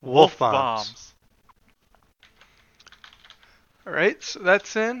Wolf Bombs. Alright, so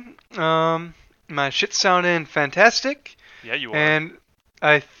that's in. My shit's sounding fantastic. Yeah, you are. And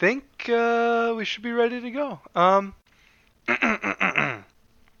I think we should be ready to go.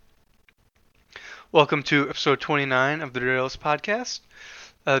 Welcome to episode 29 of the Derails podcast,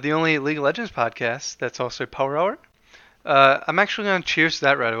 the only League of Legends podcast that's also Power Hour. I'm actually going to cheers to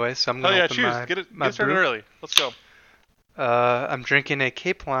that right away, so I'm going to open cheers. Get started brew. early. Let's go. I'm drinking a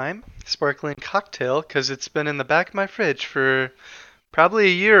Cape Lime sparkling cocktail because it's been in the back of my fridge for probably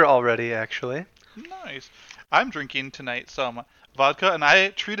a year already, actually. Nice. I'm drinking tonight some vodka, and I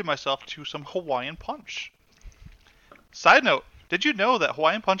treated myself to some Hawaiian Punch. Side note, did you know that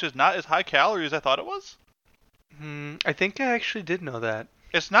Hawaiian Punch is not as high calorie as I thought it was? I think I actually did know that.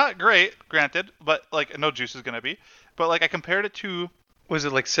 It's not great, granted, but like no juice is gonna be. But like I compared it to. Was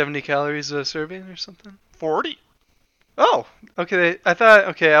it like 70 calories a serving or something? 40. Oh, okay.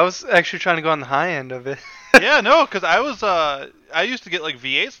 I was actually trying to go on the high end of it. Yeah, no, because I used to get like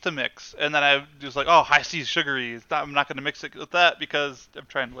V8s to mix, and then I was like, oh, high C sugary. I'm not gonna mix it with that because I'm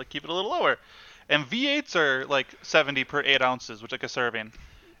trying to like keep it a little lower. And V8s are like 70 per 8 ounces, which is like a serving.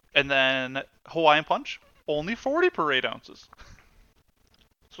 And then Hawaiian Punch, only 40 per 8 ounces.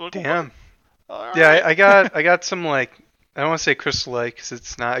 So damn. Right. Yeah, I got some like, I don't want to say Crystal Light because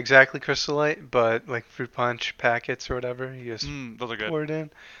it's not exactly Crystal Light, but like fruit punch packets or whatever. You just those are good. pour it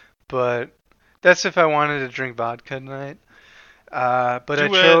in. But that's if I wanted to drink vodka tonight. But I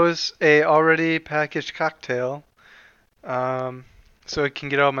chose a already packaged cocktail, so it can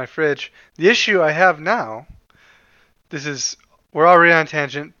get out of my fridge. The issue I have now, we're already on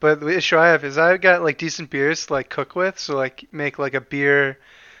tangent, but the issue I have is I got like decent beers to like cook with, so like make like a beer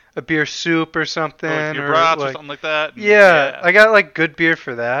soup or something, or brats or something like that. Yeah, I got like good beer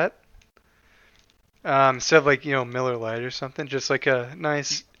for that. Instead of like Miller Lite or something, just like a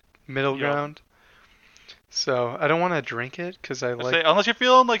nice middle ground. So I don't want to drink it because unless you're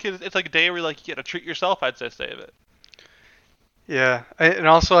feeling like it's like a day where like you get to treat yourself, I'd say save it. Yeah, and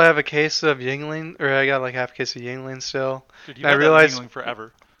also I have a case of Yuengling, or I got like half a case of Yuengling still. Dude, you've had Yuengling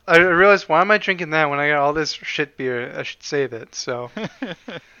forever. I realized, why am I drinking that when I got all this shit beer? I should save it. So,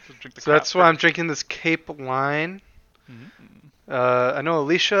 so that's why I'm drinking this Cape Lime. Mm-hmm. I know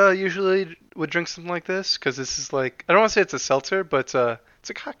Alicia usually would drink something like this because this is like, I don't want to say it's a seltzer, but it's a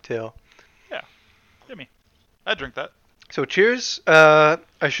cocktail. Yeah, yummy. I'd drink that. So cheers. I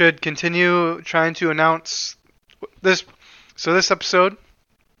should continue trying to announce this. So this episode,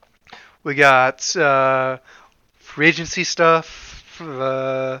 we got free agency stuff.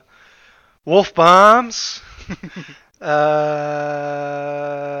 Wolf Bombs.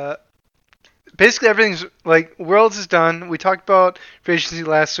 Basically everything's like Worlds is done. We talked about free agency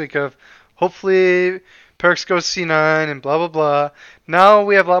last week of hopefully Perks goes C9 and blah blah blah. Now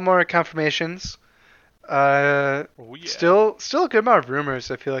we have a lot more confirmations. Yeah. Still a good amount of rumors.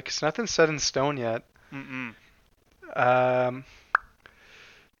 I feel like it's nothing set in stone yet.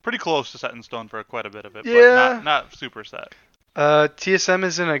 Pretty close to set in stone for quite a bit of it, yeah. But not super set. TSM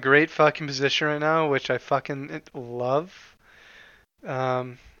is in a great fucking position right now, which I fucking love.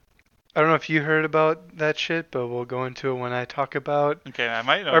 I don't know if you heard about that shit, but we'll go into it when I talk about I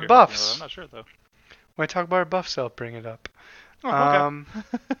might know our buffs. I'm not sure though. When I talk about our buffs, I'll bring it up. Oh, okay.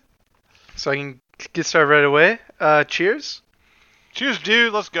 So I can get started right away. Cheers. Cheers,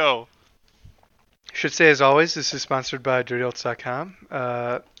 dude. Let's go. Should say, as always, this is sponsored by DirtyOats.com.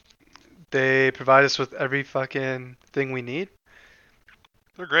 They provide us with every fucking thing we need.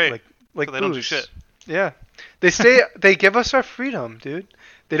 They're great. Like they booze. don't do shit. Yeah. They give us our freedom, dude.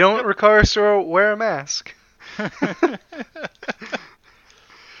 They don't require us to wear a mask. They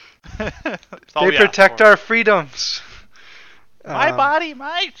protect our freedoms. My body,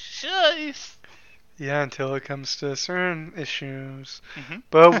 my choice. Yeah, until it comes to certain issues. Mm-hmm.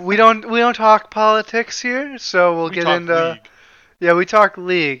 But we don't talk politics here, so we'll get into League. Yeah, we talk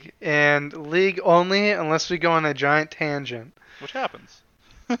League, and League only unless we go on a giant tangent. Which happens.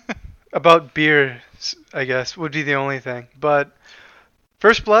 About beer, I guess, would be the only thing. But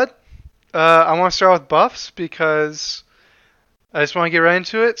First Blood, I want to start with buffs because I just want to get right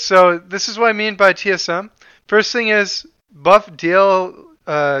into it. So this is what I mean by TSM. First thing is buff DL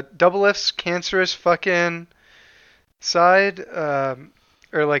Doublelift's cancerous fucking side, or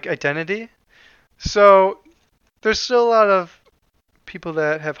like identity. So there's still a lot of people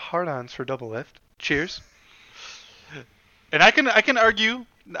that have hard-ons for Doublelift. Cheers. And I can argue.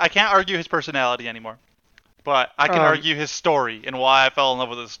 I can't argue his personality anymore, but I can argue his story and why I fell in love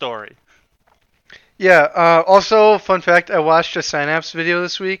with his story. Yeah. Also, fun fact: I watched a Synapse video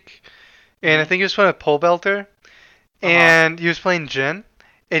this week, and I think he was playing a pole belter, and he was playing Jhin,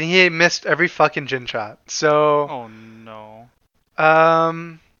 and he missed every fucking gin shot. So, Oh no.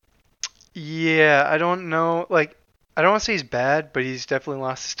 um, yeah, I don't know. Like, I don't want to say he's bad, but he's definitely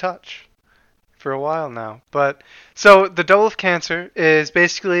lost his touch for a while now. But so the Double of Cancer is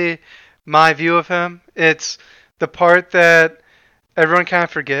basically my view of him. It's the part that everyone kind of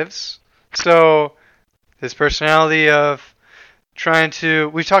forgives. So his personality of trying to,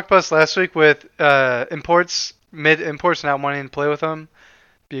 we talked about this last week with mid imports not wanting to play with him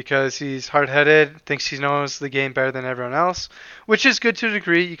because he's hard-headed, thinks he knows the game better than everyone else, which is good to a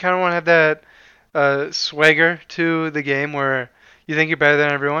degree. You kind of want to have that swagger to the game where you think you're better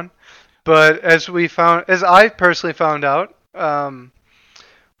than everyone. But as I personally found out,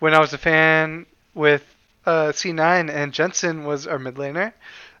 when I was a fan with C9 and Jensen was our mid laner,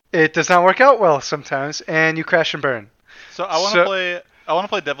 it does not work out well sometimes, and you crash and burn. So I want to play. I want to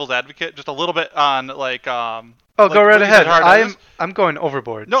play devil's advocate just a little bit on like. Oh, like go right ahead. hard-headed. I'm going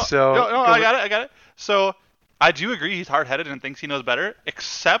overboard. No, so no, I got it. So I do agree he's hard-headed and thinks he knows better,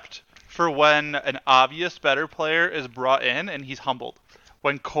 except for when an obvious better player is brought in and he's humbled.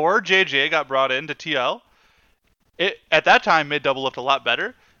 When Core JJ got brought into TL, it at that time made Double Lift a lot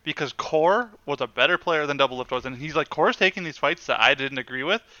better because Core was a better player than Double Lift was, and he's like, Core's taking these fights that I didn't agree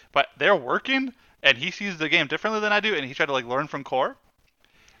with, but they're working, and he sees the game differently than I do, and he tried to like learn from Core.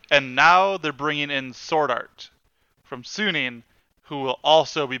 And now they're bringing in Sword Art from Suning, who will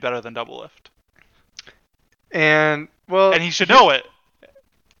also be better than Double Lift. And he should know it.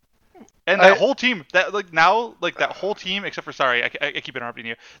 And that whole team, that whole team, except for I keep interrupting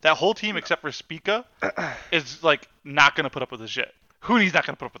you. That whole team, except for Spica, is like not gonna put up with this shit. Hooney's not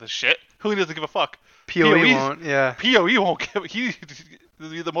gonna put up with this shit. Hooney doesn't give a fuck. PoE won't. Yeah. PoE won't give. He's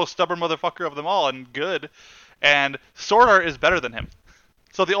the most stubborn motherfucker of them all, and good. And Sword Art is better than him.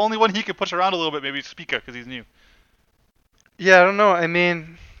 So the only one he could push around a little bit maybe is Spica because he's new. Yeah, I don't know. I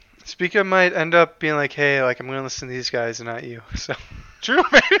mean, Spica might end up being like, hey, like I'm gonna listen to these guys and not you. So. True,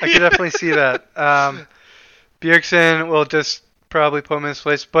 maybe. I could definitely see that. Bjergsen will just probably put him in his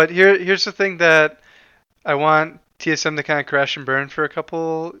place. But here's the thing that I want TSM to kind of crash and burn for a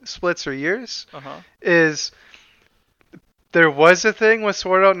couple splits or years. Is there was a thing with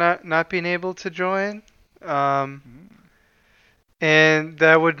Sword Art not being able to join. And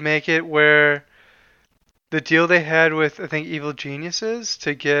that would make it where the deal they had with, I think, Evil Geniuses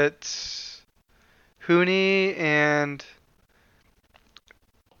to get Hooney and...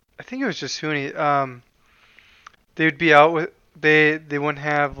 I think it was just Hooney. They would be out with... They wouldn't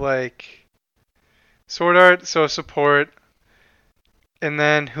have, like... Sword Art, so support, and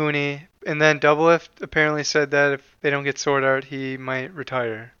then Hooney. And then Doublelift apparently said that if they don't get Sword Art, he might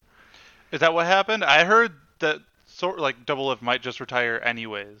retire. Is that what happened? I heard that Doublelift might just retire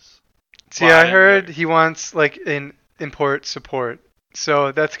anyways. See, I heard he wants like an import support.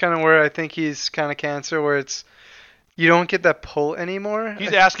 So that's kind of where I think he's kind of cancer, where it's you don't get that pull anymore.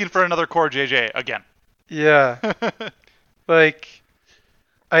 He's asking for another Core JJ again. Yeah. Like,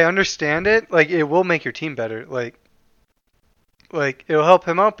 I understand it. Like, it will make your team better. Like it'll help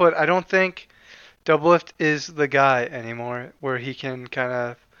him out, but I don't think Doublelift is the guy anymore where he can kind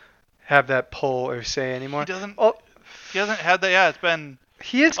of have that pull or say anymore. He hasn't had that. Yeah, it's been.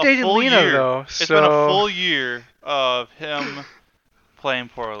 He has dated Lena though. It's been a full year of him playing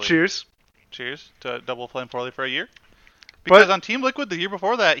poorly. Cheers to Double playing poorly for a year. Because on Team Liquid the year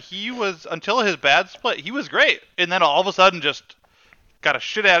before that, he was, until his bad split, he was great, and then all of a sudden just got a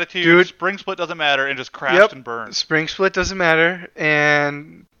shit attitude. Dude, spring split doesn't matter, and just crashed and burned. Spring split doesn't matter,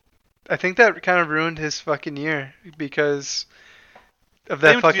 and I think that kind of ruined his fucking year because of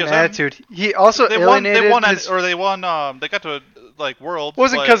that fucking attitude. He also alienated They got to like Worlds.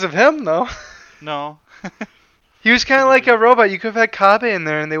 Wasn't because of him though. No. He was kind of like a robot. You could have had Kabe in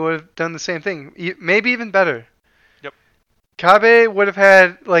there, and they would have done the same thing. Maybe even better. Yep. Kabe would have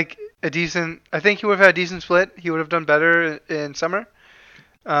had like a decent. I think he would have had a decent split. He would have done better in summer.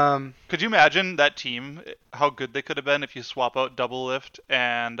 Could you imagine that team? How good they could have been if you swap out Doublelift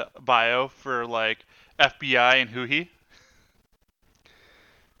and Bio for like FBI and Huhi.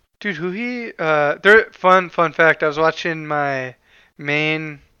 Dude, they're fun fact. I was watching my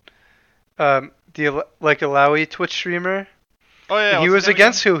main, Alawi Twitch streamer. Oh yeah. He was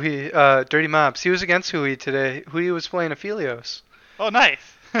against Huhi, Dirty Mobs. He was against Huhi today. Huhi was playing Aphelios. Oh, nice.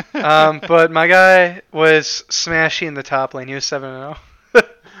 But my guy was smashing the top lane. He was 7-0.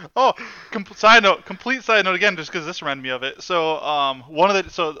 Oh, complete side note again, just because this reminded me of it. So,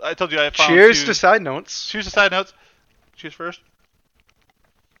 so I told you I found Cheers to side notes. Cheers to side notes. Cheers first.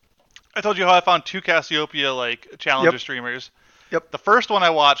 I told you how I found two Cassiopeia challenger streamers, Yep. The first one I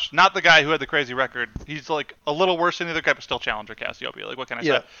watched, not the guy who had the crazy record. He's like a little worse than the other guy, but still challenger Cassiopeia. Like, what can I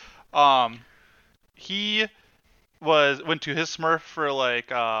Yeah. say? He went to his Smurf for like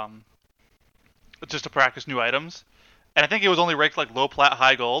just to practice new items, and I think it was only ranked like low plat,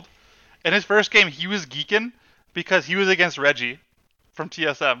 high gold. In his first game, he was geeking because he was against Reggie from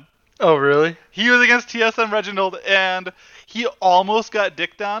TSM. Oh, really? He was against TSM Reginald, and he almost got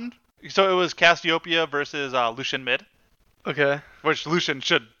dicked on. So it was Cassiopeia versus Lucian mid, Okay. which Lucian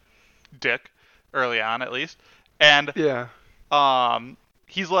should dick early on at least. And Yeah.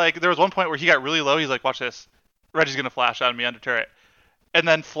 he's like, there was one point where he got really low. He's like, watch this. Reggie's gonna flash on me under turret, and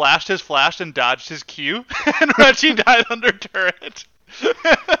then flashed his flash and dodged his Q, and Reggie died under turret.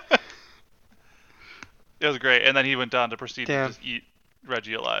 It was great, and then he went down to proceed to just eat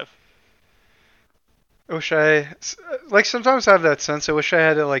Reggie alive. I wish sometimes I have that sense. I wish I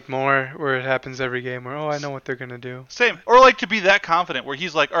had it like more where it happens every game where, I know what they're going to do. Same. Or like to be that confident where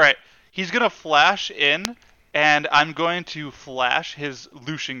he's like, all right, he's going to flash in and I'm going to flash his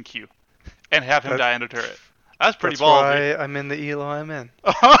Lucian Q and have him die under turret. That's pretty ballsy. That's why I'm in the elo I'm in.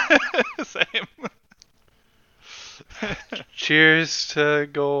 Same. Cheers to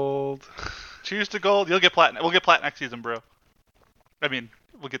gold. Cheers to gold. You'll get plat. We'll get plat next season, bro. I mean,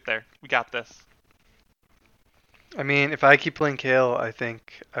 we'll get there. We got this. I mean, if I keep playing Kale, I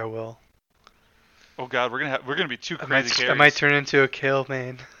think I will. Oh god, we're gonna be two crazy carries. I might turn into a Kale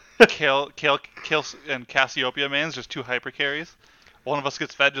main. Kale, and Cassiopeia mains, just two hyper carries. One of us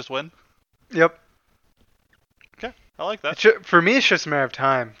gets fed, just win. Yep. Okay, I like that. For me, it's just a matter of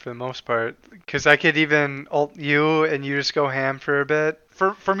time for the most part, because I could even ult you and you just go ham for a bit.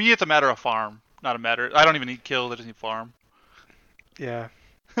 For me, it's a matter of farm, not a matter. I don't even need kills. I just need farm. Yeah.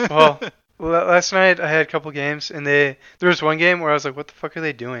 Well, last night I had a couple games, and there was one game where I was like, "What the fuck are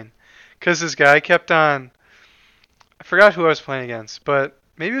they doing?" Because this guy kept on. I forgot who I was playing against, but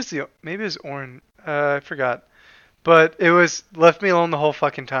maybe it was Orin. I forgot. But it was left me alone the whole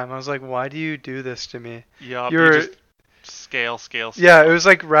fucking time. I was like, "Why do you do this to me?" Yeah, you just scale. Yeah, it was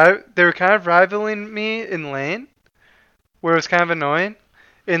like they were kind of rivaling me in lane, where it was kind of annoying.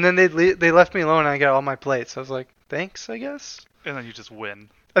 And then they left me alone, and I got all my plates. I was like, "Thanks, I guess." And then you just win.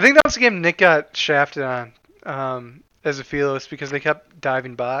 I think that was the game Nick got shafted on as a Felos because they kept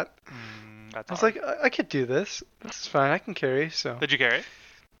diving bot. I was like, I could do this. This is fine. I can carry. So. Did you carry?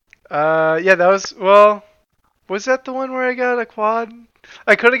 Yeah, that was Was that the one where I got a quad?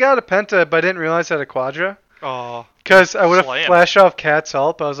 I could have got a penta, but I didn't realize I had a quadra. Oh. Because I would have flashed off Cat's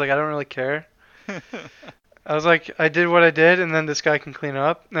help. I was like, I don't really care. I was like, I did what I did, and then this guy can clean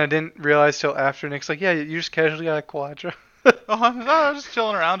up. And I didn't realize till after Nick's like, yeah, you just casually got a quadra. No, just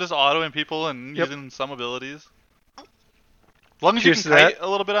chilling around, just autoing people and using some abilities. As long as you can kite a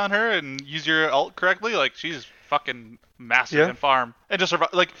little bit on her and use your ult correctly, like she's fucking massive in farm. And just survive.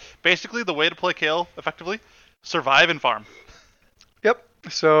 Like basically, the way to play Kale effectively, survive and farm. Yep.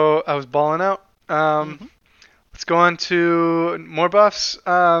 So I was balling out. Let's go on to more buffs.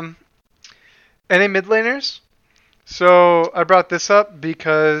 NA mid laners. So I brought this up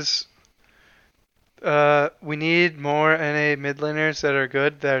because we need more NA mid laners that are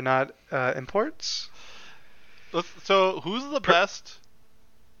good, that are not imports. So who's the best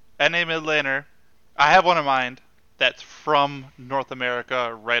NA mid laner? I have one in mind that's from North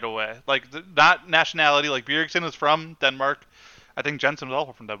America right away. Like, not nationality. Like, Bjergsen is from Denmark. I think Jensen was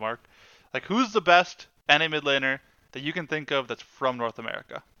also from Denmark. Like, who's the best NA mid laner that you can think of that's from North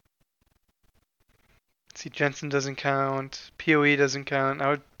America? See, Jensen doesn't count. PoE doesn't count. I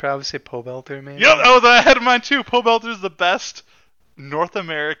would probably say Pobelter, maybe. Yep, that was ahead of mine too. Pobelter is the best North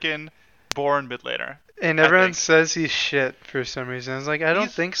American-born mid laner. And everyone says he's shit for some reason. I was like, I don't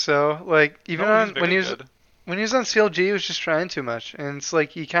think so. Like, even when he was on CLG, he was just trying too much, and it's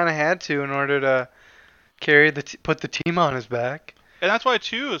like he kind of had to in order to put the team on his back. And that's why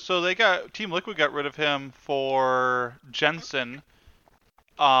too. So Team Liquid got rid of him for Jensen.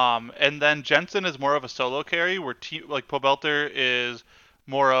 And then Jensen is more of a solo carry, where Pobelter is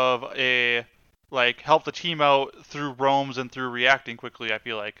more of a help the team out through roams and through reacting quickly. I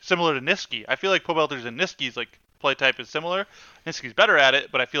feel like similar to Niski. I feel like Pobelter's and Niski's play type is similar. Niski's better at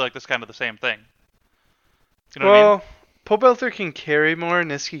it, but I feel like that's kind of the same thing. You know what I mean? Pobelter can carry more,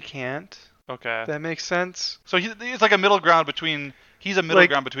 Niski can't. Okay, that makes sense. So he's like a middle ground between. He's a middle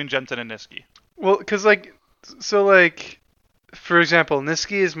ground between Jensen and Niski. Well, because for example,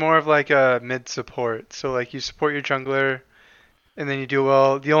 Niski is more of like a mid support. So you support your jungler, and then you do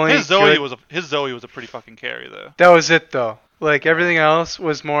well. His Zoe was a pretty fucking carry though. That was it though. Everything else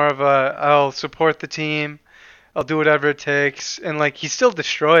was more of I'll support the team, I'll do whatever it takes, and he still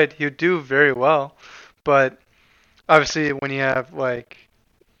destroyed. He would do very well, but obviously when you have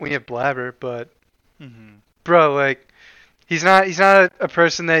Blabber, but Mm-hmm. bro, like he's not a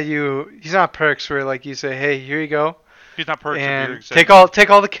person that he's not Perks where like you say, hey, here you go, He's not Perks or and Bjergsen. take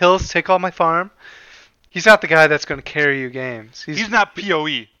all the kills, take all my farm. He's not the guy that's gonna carry you games. He's not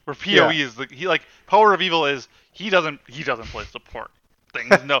PoE. Where PoE Yeah. is Power of Evil is he doesn't play support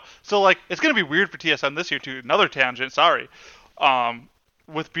things. No. So like it's gonna be weird for TSM this year too. Another tangent. Sorry.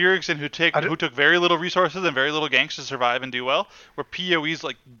 With Bjergsen who took very little resources and very little ganks to survive and do well, where PoE's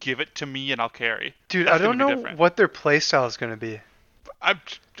like give it to me and I'll carry. Dude, That's I don't gonna be know different. what their playstyle is gonna be. I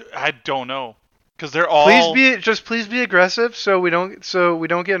don't know because they're all Please be aggressive so we don't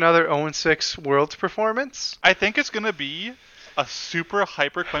get another 0-6 Worlds performance. I think it's gonna be a super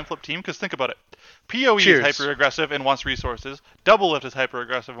hyper coin flip team because think about it. PoE Cheers. is hyper aggressive and wants resources. Doublelift is hyper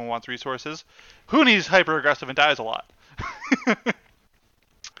aggressive and wants resources. Huni is hyper aggressive and dies a lot.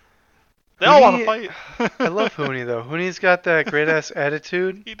 They all want to fight. I love Huni though. Huni's got that great ass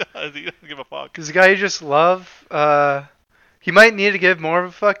attitude. He does. He doesn't give a fuck. He's a guy you just love. He might need to give more of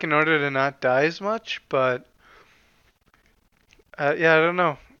a fuck in order to not die as much, but yeah, I don't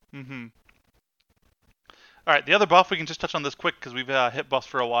know. Mm-hmm. All right, the other buff we can just touch on this quick because we've hit buffs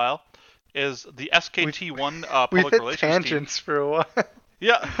for a while is the SKT1 We've public hit relations tangents team. for a while.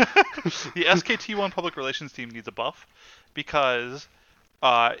 Yeah, the SKT1 public relations team needs a buff because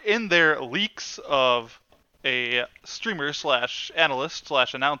in their leaks of a streamer / analyst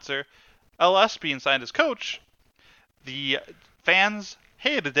 / announcer, LS being signed as coach, the fans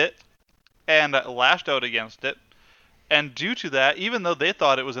hated it and lashed out against it. And due to that, even though they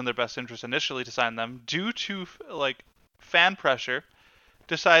thought it was in their best interest initially to sign them, due to like fan pressure,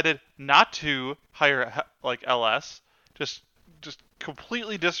 decided not to hire like LS, just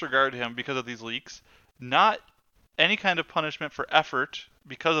completely disregard him because of these leaks. Not any kind of punishment for effort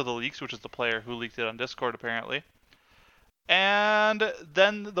because of the leaks, which is the player who leaked it on Discord apparently. And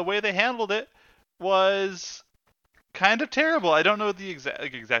then the way they handled it was kind of terrible. I don't know the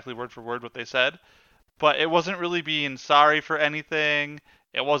exactly word for word what they said, but it wasn't really being sorry for anything.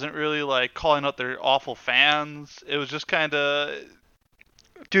 It wasn't really like calling out their awful fans. It was just kind of...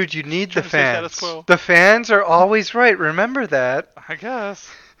 Dude, you need the Trying to stay status fans. quo. The fans are always right. Remember that. I guess.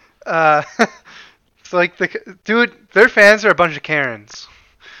 It's like dude, their fans are a bunch of Karens.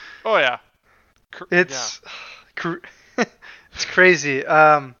 Oh yeah. It's it's crazy.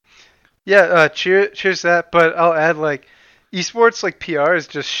 Cheers to that. But I'll add like esports like PR is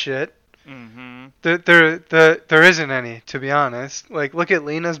just shit. Mm-hmm. There isn't any, to be honest. Like look at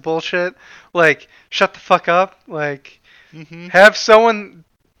Lena's bullshit. Like shut the fuck up. Like have someone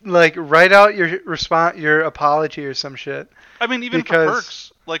like write out your apology or some shit. I mean, even for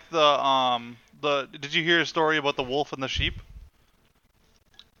Perks, like did you hear a story about the wolf and the sheep?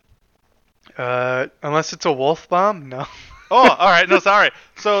 Unless it's a wolf bomb, no. Oh, all right. No, sorry.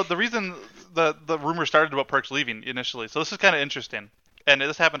 So the reason the rumor started about Perks leaving initially. So this is kind of interesting, and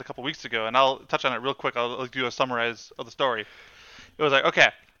this happened a couple weeks ago. And I'll touch on it real quick. I'll do a summarize of the story. It was like, okay,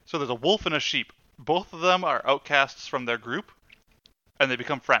 so there's a wolf and a sheep. Both of them are outcasts from their group, and they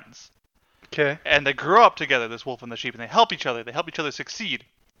become friends. Okay. And they grow up together, this wolf and the sheep, and they help each other. They help each other succeed.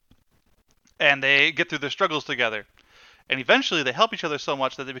 And they get through their struggles together. And eventually they help each other so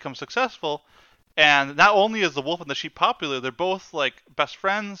much that they become successful. And not only is the wolf and the sheep popular, they're both like best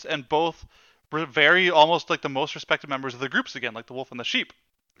friends and both very almost like the most respected members of the groups again, like the wolf and the sheep.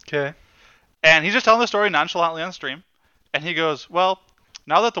 Okay. And he's just telling the story nonchalantly on stream. And he goes, well,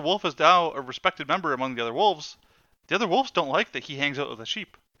 now that the wolf is now a respected member among the other wolves don't like that he hangs out with a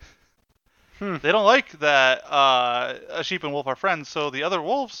sheep. They don't like that a sheep and wolf are friends, so the other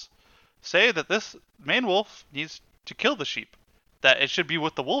wolves say that this main wolf needs to kill the sheep, that it should be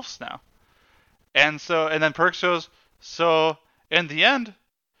with the wolves now. And then Perks goes, so in the end,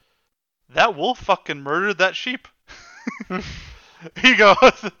 that wolf fucking murdered that sheep. He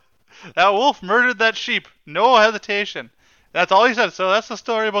goes, that wolf murdered that sheep, no hesitation. That's all he said. So that's the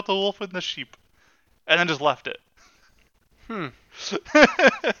story about the wolf and the sheep, and then just left it.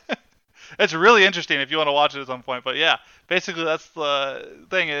 It's really interesting if you want to watch it at some point. But yeah, basically that's the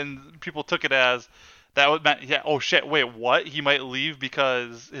thing, and people took it as that meant, yeah, oh shit, wait, what? He might leave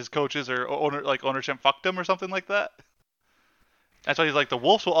because his coaches or ownership fucked him or something like that. That's why he's like, the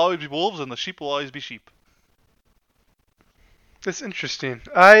wolves will always be wolves and the sheep will always be sheep. That's interesting.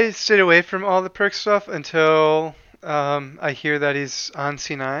 I stayed away from all the Perk stuff until I hear that he's on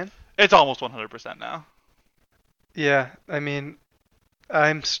C9. It's almost 100% now. Yeah, I mean,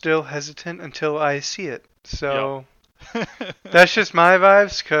 I'm still hesitant until I see it. So that's just my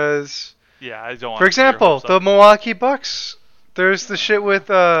vibes, because... Yeah, I don't want For example, the Milwaukee Bucks, there's the shit with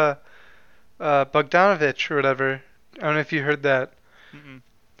Bogdanovich or whatever. I don't know if you heard that. Mm-mm.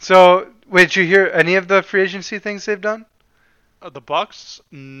 So, wait, did you hear any of the free agency things they've done? The Bucks?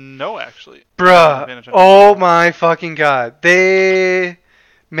 No, actually. I haven't been Bruh, paying attention oh to my fucking god. They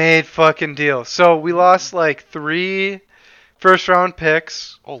made fucking deals. So we lost like 3 first round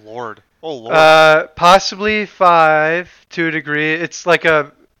picks. Oh lord. Oh lord. Possibly 5 to a degree. It's like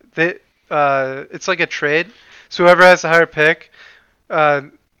it's like a trade. So whoever has the higher pick,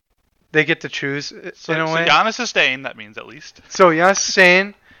 they get to choose So, in a way. so Giannis is staying. That means at least. So Giannis is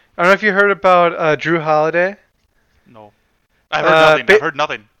saying, I don't know if you heard about Drew Holiday. No. I've heard nothing. I've heard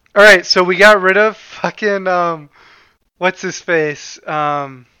nothing. All right, so we got rid of fucking what's his face?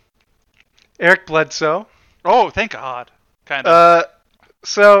 Eric Bledsoe. Oh, thank God. Kind of.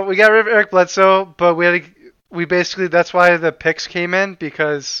 So we got rid of Eric Bledsoe, but we basically that's why the picks came in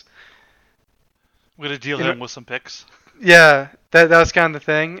because We're gonna deal him with some picks. yeah, that was kind of the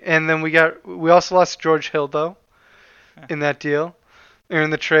thing. And then we also lost George Hill though in that deal or in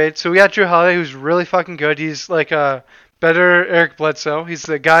the trade. So we got Drew Holiday, who's really fucking good. He's like a better Eric Bledsoe. He's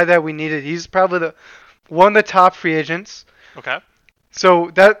the guy that we needed. He's probably one of the top free agents. Okay.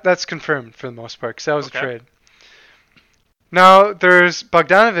 So that's confirmed for the most part because that was Okay. a trade. Now there's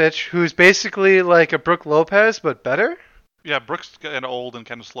Bogdanovich, who's basically like a Brook Lopez but better. Yeah, Brooks getting old and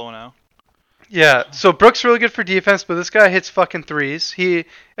kind of slow now. Yeah, so Brook's really good for defense, but this guy hits fucking threes. He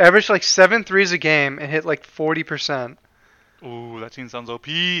averaged like 7 threes a game and hit like 40%. Ooh, that team sounds OP.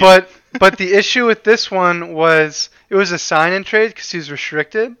 But the issue with this one was it was a sign-in trade because he was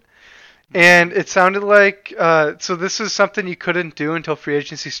restricted, and it sounded like so this is something you couldn't do until free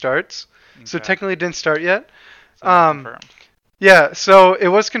agency starts. So Okay. technically it didn't start yet. So not confirmed. Yeah, so it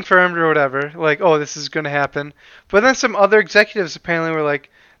was confirmed or whatever. Like, oh, this is going to happen. But then some other executives apparently were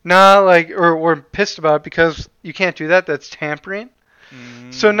like, nah, like, or were pissed about it because you can't do that. That's tampering.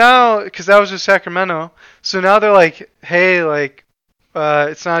 So now, because that was with Sacramento, so now they're like, hey, like,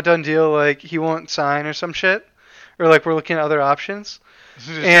 it's not a done deal. Like, he won't sign or some shit. Or, like, we're looking at other options. Just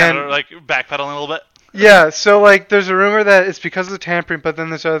and- kinda, like backpedaling a little bit. Yeah, so, like, there's a rumor that it's because of the tampering, but then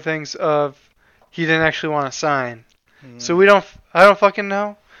there's other things of he didn't actually want to sign. So I don't fucking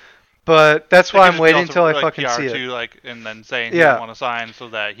know. But that's why I'm waiting until I fucking see it. Too, like, and then saying he Yeah. didn't want to sign so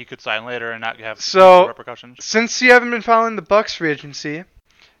that he could sign later and not have So- repercussions. Since you haven't been following the Bucks free agency,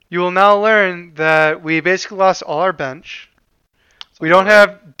 you will now learn that we basically lost all our bench. We don't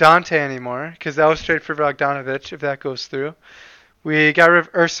have Dante anymore because that was straight for Bogdanovich if that goes through. We got rid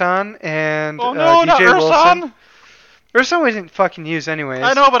of Ursan and Oh no, not DJ Wilson. Ursan! Ursan we didn't fucking use anyways.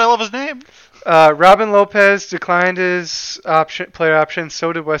 I know, but I love his name. Robin Lopez declined his player option.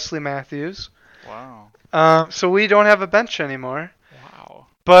 So did Wesley Matthews. Wow. So we don't have a bench anymore. Wow.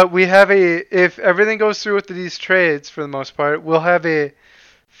 But we have if everything goes through with these trades for the most part, we'll have a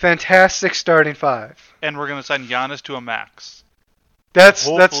fantastic starting 5. And we're gonna sign Giannis to a max. That's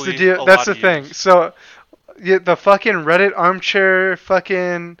the Hopefully deal. a That's lot the of thing. years. So yeah, the fucking Reddit armchair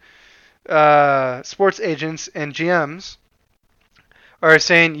fucking sports agents and GMs are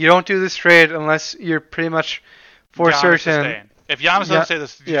saying you don't do this trade unless you're pretty much for Giannis is certain. staying. If Giannis Yeah, doesn't say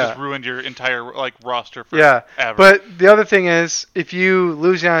this, you just ruined your entire like roster for Yeah, ever. but the other thing is, if you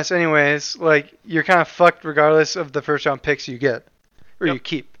lose Giannis anyways, like you're kind of fucked regardless of the first round picks you get or Yep. you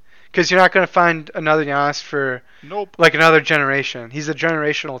keep, because you're not going to find another Giannis for Nope. like another generation. He's a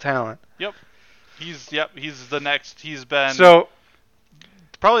generational talent. He's the next. He's been So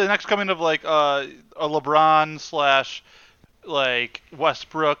probably the next coming of like a LeBron slash like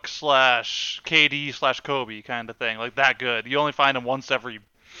Westbrook slash KD slash Kobe kind of thing, like that good. You only find him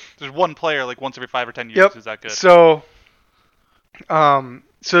there's one player like once every 5 or 10 years yep. who's that good. So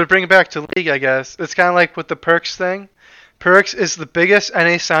to bring it back to league, I guess it's kind of like with the Perks thing. Perks is the biggest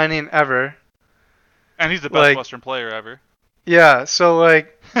NA signing ever. And he's the best like- Western player ever. Yeah, so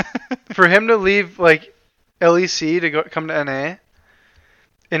like for him to leave like LEC to come to NA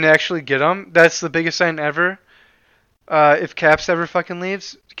and actually get him, that's the biggest sign ever. If Caps ever fucking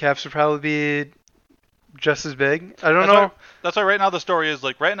leaves, Caps would probably be just as big. I don't know. That's why right now the story is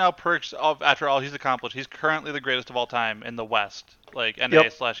like right now Perks, after all he's accomplished, he's currently the greatest of all time in the West, like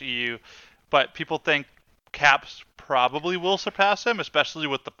NA/EU. But people think Caps probably will surpass him, especially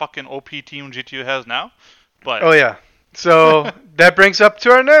with the fucking OP team G2 has now. But Oh yeah. So that brings up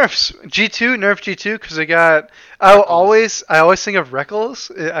to our nerfs. G2, nerf G2 because I always think of Reckles.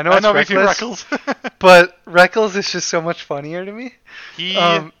 I know it's me too, reckless, Reckles. but Reckles is just so much funnier to me. He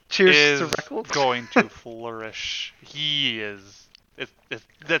Cheers is to Reckles. going to flourish. He is.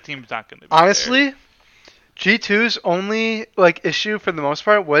 That team's not going to be Honestly, G2's only like issue for the most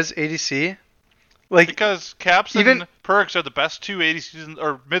part was ADC. Like because Caps even- and Perks are the best two ADCs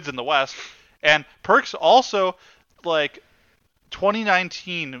or mids in the West, and Perks also like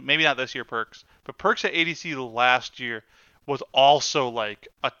 2019, maybe not this year, Perks, but Perks at ADC last year was also like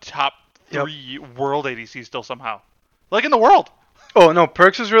a top Yep. 3 world ADC still somehow, like in the world. Oh no,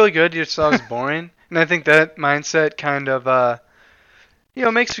 Perks was really good. You just thought it was boring, and I think that mindset kind of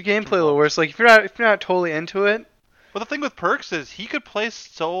makes your gameplay a little worse. Like if you're not totally into it. But the thing with Perks is he could play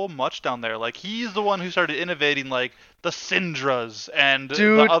so much down there. Like he's the one who started innovating like the Syndras and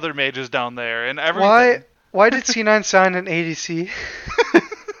the other mages down there and everything. Why did C9 sign an ADC?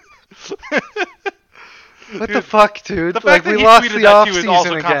 What the fuck, dude? The fact that we he lost tweeted the that off too is season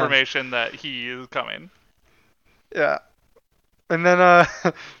also again. confirmation that he is coming. Yeah. And then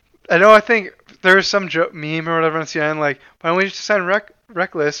I think there was some meme or whatever on CNN like, why don't we just sign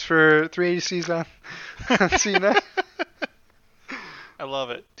Reckless for 3 ADCs on C9? I love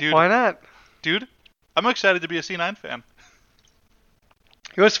it, dude. Why not? Dude, I'm excited to be a C9 fan.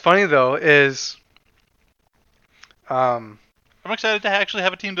 What's funny though is, I'm excited to actually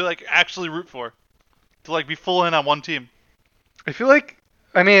have a team to like actually root for, to like be full in on one team. I feel like,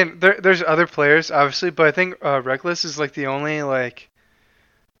 I mean, there's other players obviously, but I think Reckless is like the only like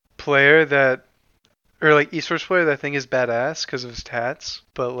player that, or like esports player that I think is badass because of his tats.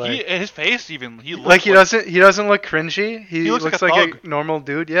 But like his face even he looks like he doesn't look cringy. He looks looks like a normal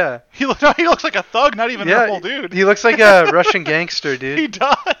dude. Yeah. He looks like a thug, not even a full dude. He looks like a Russian gangster, dude. He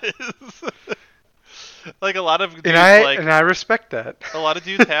does. Like a lot of dudes, and I respect that. A lot of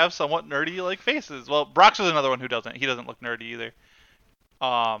dudes have somewhat nerdy like faces. Well, Brox is another one who doesn't. He doesn't look nerdy either.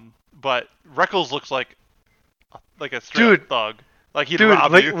 But Reckles looks like a straight thug. Like he'd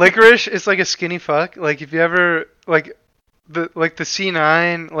rob you. Licorice is like a skinny fuck. Like if you ever like the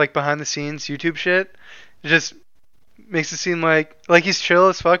C9 like behind the scenes YouTube shit, it just makes it seem like he's chill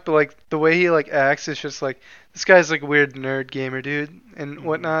as fuck, but like the way he like acts is just like this guy's like a weird nerd gamer dude and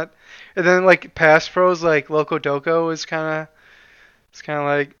whatnot. And then like past pros like Loco Doco is kind of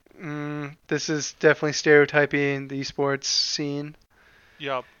like this is definitely stereotyping the esports scene.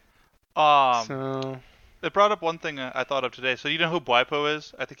 Yep. So it brought up one thing I thought of today. So you know who Bwipo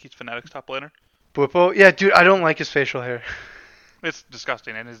is? I think he's Fnatic's top laner. Bwipo? Yeah, dude, I don't like his facial hair. It's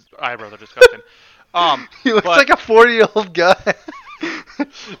disgusting, and his eyebrows are disgusting. He looks like a 40-year-old guy.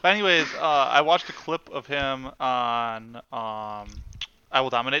 But anyways, I watched a clip of him on I Will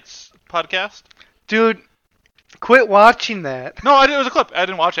Dominate's podcast. Dude, quit watching that. No, it was a clip. I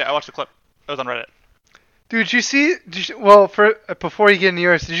didn't watch it. I watched the clip. It was on Reddit. Dude, before you get into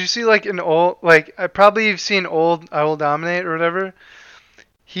yours, did you see like an old, like, probably you've seen old I Will Dominate or whatever?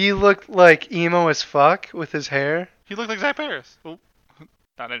 He looked like emo as fuck with his hair. He looked like Zach Paris. Oh,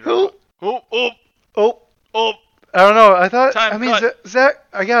 not interesting. Oh. I don't know. I thought, Zach,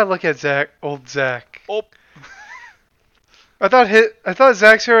 I gotta look at old Zach. Oh. I thought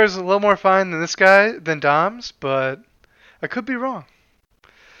Zach's hair was a little more fine than Dom's, but I could be wrong.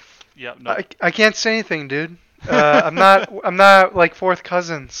 Yeah, no. I can't say anything, dude. I'm not like fourth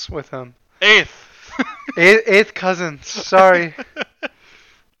cousins with him. Eighth cousins. Sorry.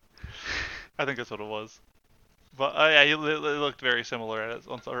 I think that's what it was. But yeah, it looked very similar at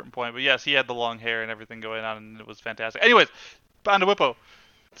a certain point. But yes, he had the long hair and everything going on, and it was fantastic. Anyways, on to Bwipo.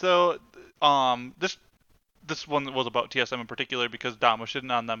 So this one was about TSM in particular because Dom was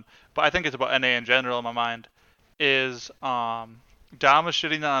shitting on them. But I think it's about NA in general in my mind. Is Dom was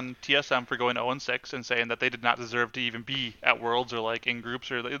shitting on TSM for going 0-6 and saying that they did not deserve to even be at Worlds or like in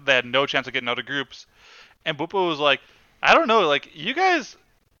groups, or they had no chance of getting out of groups. And Bwipo was like, I don't know, like you guys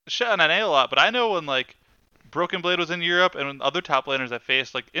shit on NA a lot, but I know when like Broken Blade was in Europe and when other top laners I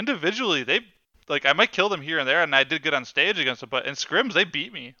faced, like individually they like I might kill them here and there, and I did good on stage against them, but in scrims they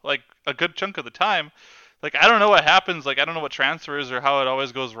beat me like a good chunk of the time. Like I don't know what happens, like I don't know what transfers or how it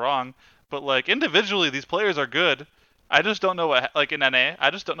always goes wrong, but like individually these players are good. I just don't know what, like in NA, I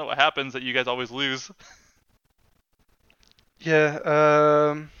just don't know what happens that you guys always lose.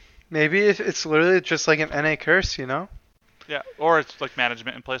 Yeah, maybe it's literally just like an NA curse, you know? Yeah, or it's like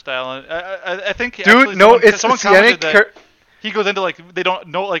management and playstyle. And I think, dude, actually, no, someone it's the NA curse. He goes into like they don't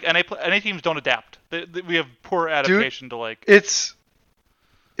know, like NA teams don't adapt. We have poor adaptation to like. It's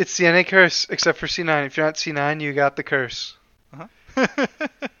the NA curse, except for C9. If you're not C9, you got the curse. Uh-huh.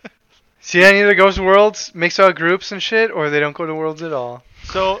 C9 either goes to Worlds, makes out groups and shit, or they don't go to Worlds at all.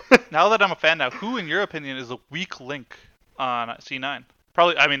 So, now that I'm a fan now, who in your opinion is a weak link on C9?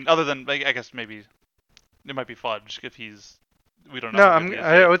 Probably, I mean, other than, I guess maybe, it might be Fudge if we don't know. No,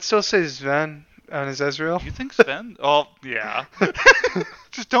 I would still say Sven on his Ezreal. You think Sven? Oh, yeah.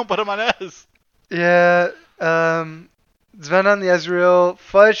 Just don't put him on Ez. Yeah, Sven on the Ezreal.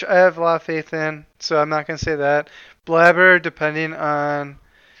 Fudge, I have a lot of faith in, so I'm not going to say that. Blabber, depending on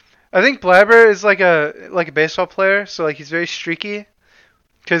I think Blabber is like a baseball player, so like he's very streaky.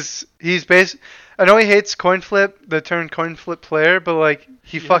 Cause he's I know he hates coin flip, the term coin flip player, but like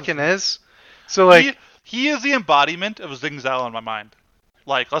he fucking is. So like he is the embodiment of Zing Zhao in my mind.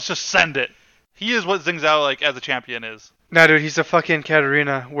 Like, let's just send it. He is what Zing Zhao like as a champion is. nah, dude, he's a fucking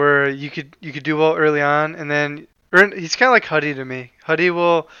Katarina where you could do well early on, and then he's kind of like Huddy to me. Huddy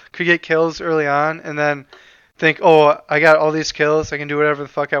could get kills early on, and then think, oh, I got all these kills, I can do whatever the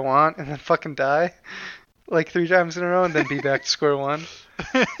fuck I want, and then fucking die like 3 times in a row, and then be back to square one.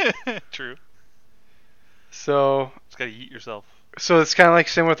 True. So Just gotta eat yourself. So it's kind of like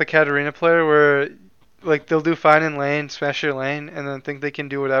same with the Katarina player, where like they'll do fine in lane, smash your lane, and then think they can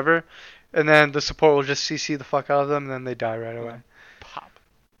do whatever, and then the support will just CC the fuck out of them, and then they die right away. Pop.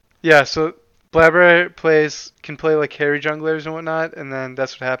 Yeah, so Blabber can play like carry junglers and whatnot, and then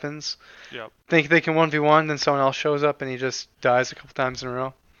that's what happens. Yep. Think they can 1v1, then someone else shows up and he just dies a couple times in a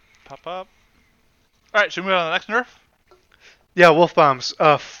row. Pop up. Alright, should we move on to the next nerf? Yeah, wolf bombs.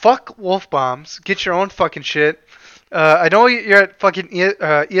 Fuck wolf bombs. Get your own fucking shit. I know you're at fucking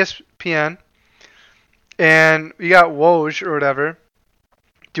ESPN, and you got Woj or whatever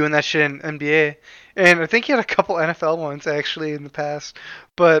doing that shit in NBA, and I think he had a couple NFL ones actually in the past,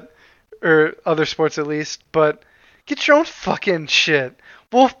 or other sports at least. But get your own fucking shit.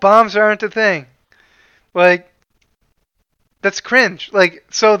 Wolf bombs aren't a thing. Like, that's cringe. Like,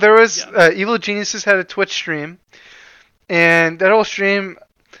 so there was Evil Geniuses had a Twitch stream, and that whole stream.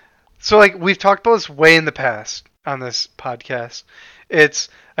 So like we've talked about this way in the past on this podcast.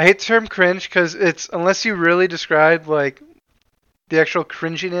 I hate the term cringe because it's, unless you really describe like the actual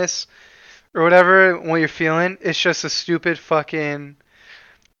cringiness or whatever what you're feeling, it's just a stupid fucking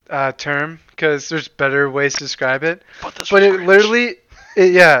term because there's better ways to describe it. But it literally,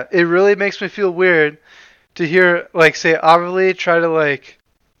 it really makes me feel weird to hear like say Avrili try to like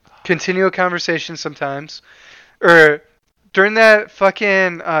continue a conversation sometimes, or during that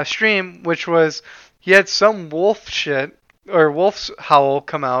fucking stream, which was he had some wolf shit or wolf's howl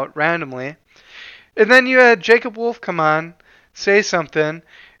come out randomly, and then you had Jacob Wolf come on, say something,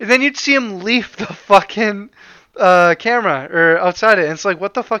 and then you'd see him leave the fucking camera or outside it, and it's like,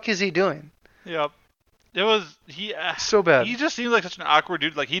 what the fuck is he doing? Yep. It was so bad. He just seemed like such an awkward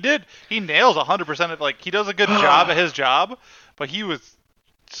dude. Like he nails 100% of, like, he does a good job at his job, but he was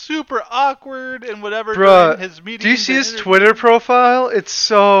super awkward and whatever during his meetings. Do you see his Twitter profile? It's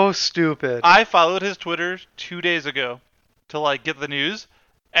so stupid. I followed his Twitter 2 days ago to like get the news,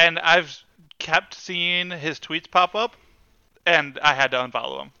 and I've kept seeing his tweets pop up, and I had to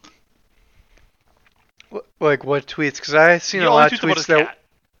unfollow him. Like what tweets? Because I seen a lot of tweets that. Cat.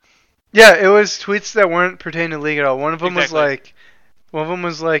 Yeah, it was tweets that weren't pertaining to League at all. One of them was like,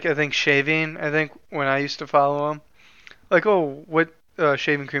 I think shaving. I think when I used to follow him, like, oh, what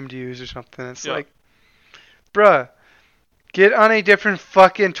shaving cream do you use or something? It's like, bruh, get on a different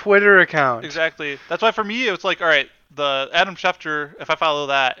fucking Twitter account. Exactly. That's why for me it was like, all right, the Adam Schefter, if I follow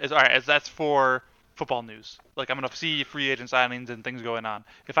that, is all right. That's for football news. Like I'm gonna see free agent signings and things going on.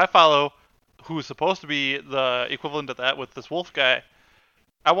 If I follow who's supposed to be the equivalent of that with this Wolf guy,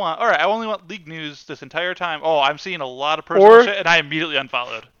 I only want league news this entire time. Oh, I'm seeing a lot of personal shit, and I immediately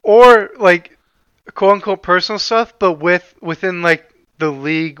unfollowed. Or like quote unquote personal stuff, but within like the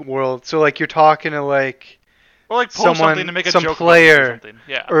league world. So like you're talking to like, or like post something to make a some joke player, about it or something.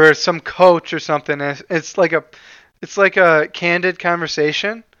 Yeah, or some coach or something. It's like a candid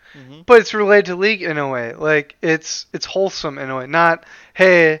conversation, but it's related to league in a way. Like it's wholesome in a way. Not,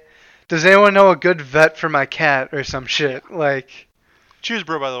 hey, does anyone know a good vet for my cat or some shit like. Cheers,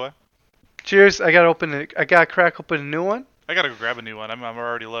 bro, by the way. Cheers. I gotta crack open a new one. I gotta go grab a new one. I'm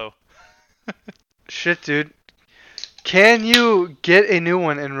already low. Shit, dude. Can you get a new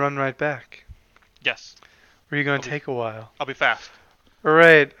one and run right back? Yes. Or are you gonna take a while? I'll be fast.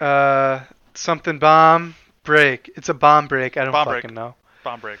 Alright, something bomb break. It's a bomb break. I don't fucking know.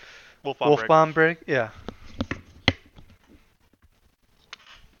 Bomb break. Wolf bomb break? Yeah.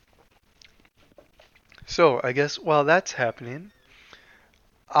 So, I guess while that's happening,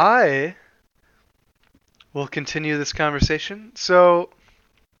 I will continue this conversation. So,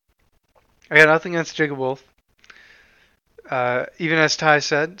 I got nothing against Jacob Wolf. Even as Ty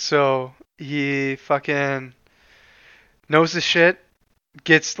said, so he fucking knows the shit,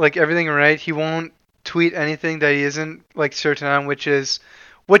 gets like everything right. He won't tweet anything that he isn't like certain on, which is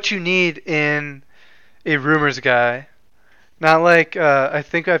what you need in a rumors guy. Not like I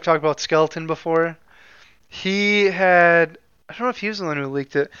think I've talked about Skeleton before. He had, I don't know if he was the one who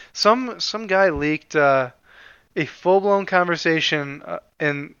leaked it. Some guy leaked a full-blown conversation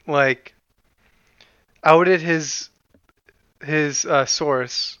and like outed his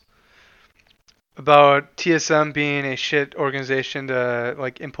source about TSM being a shit organization to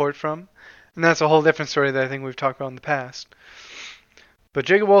like import from, and that's a whole different story that I think we've talked about in the past. But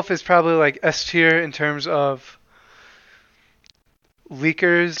Jacob Wolf is probably like S tier in terms of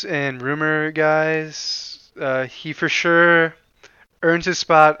leakers and rumor guys. He for sure earns his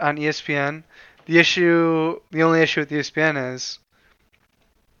spot on ESPN. The only issue with ESPN is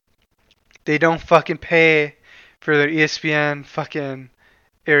they don't fucking pay for their ESPN fucking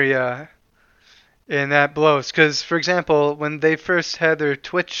area, and that blows. Because, for example, when they first had their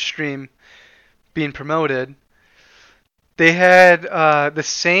Twitch stream being promoted, they had the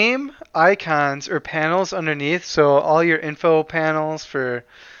same icons or panels underneath. So all your info panels for,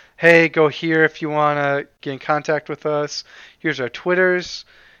 hey, go here if you want to get in contact with us. Here's our Twitters.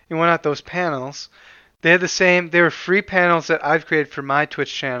 You want out those panels. They had the same. They were free panels that I've created for my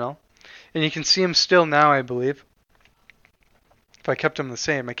Twitch channel, and you can see them still now, I believe. If I kept them the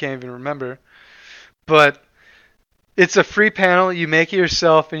same, I can't even remember. But it's a free panel. You make it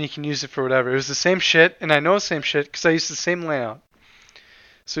yourself, and you can use it for whatever. It was the same shit, and I know the same shit because I used the same layout.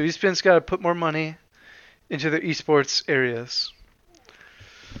 So ESPN's got to put more money into their esports areas.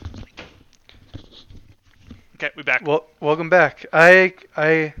 Okay, we back. Well, welcome back. I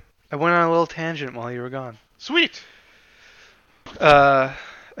went on a little tangent while you were gone. Sweet. I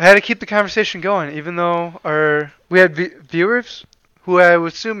had to keep the conversation going, even though we had viewers who I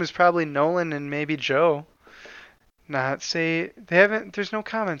would assume is probably Nolan and maybe Joe. There's no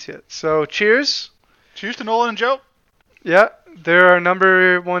comments yet. So cheers. Cheers to Nolan and Joe. Yeah, they're our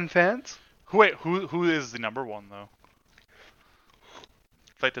number one fans. Wait, who is the number one though?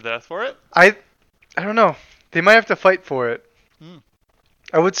 Fight to death for it? I don't know. They might have to fight for it. Mm.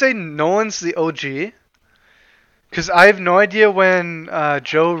 I would say Nolan's the OG. Because I have no idea when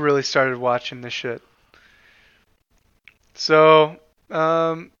Joe really started watching this shit. So,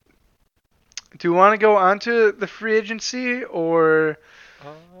 do you want to go on to the free agency, or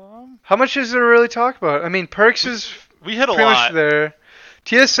how much is there to really talk about? I mean, Perks is we hit a pretty lot much there.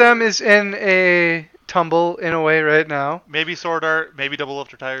 TSM is in a tumble in a way right now. Maybe Sword Art, maybe Double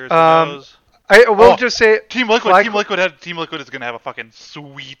Lifter Tires. Who knows? I will just say Team Liquid. Team Liquid is gonna have a fucking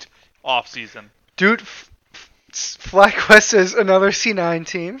sweet off season. Dude, FlyQuest is another C9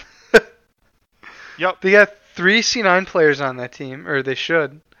 team. Yep. They got 3 C9 players on that team, or they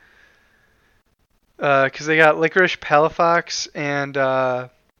should. Because they got Licorice, Palafox, and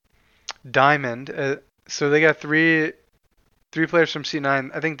Diamond. So they got 3 players from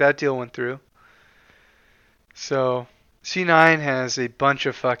C9. I think that deal went through. So C9 has a bunch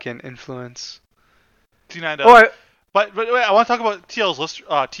of fucking influence. C9 does. But wait, I want to talk about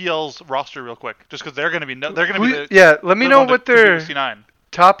TL's roster real quick, just because they're going to be let me know what their C9.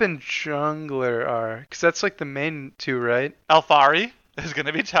 top and jungler are, because that's like the main 2, right? Alphari is going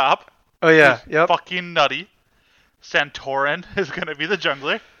to be top. Oh yeah, yep. Fucking nutty. Santorin is going to be the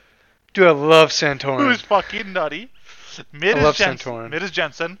jungler. Dude, I love Santorin. Who's fucking nutty. Mid is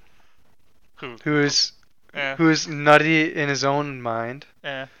Jensen. Who's nutty in his own mind.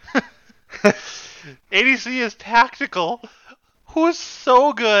 ADC is Tactical, who is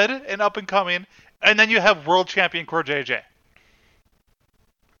so good and up and coming, and then you have world champion Core JJ.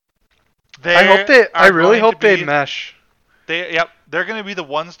 I really hope they mesh. They're going to be the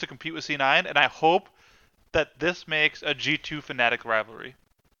ones to compete with C9, and I hope that this makes a G2 Fnatic rivalry.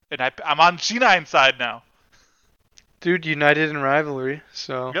 And I'm on C9 side now. Dude, united in rivalry,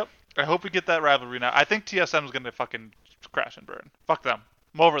 so. Yep, I hope we get that rivalry now. I think TSM is going to fucking crash and burn. Fuck them.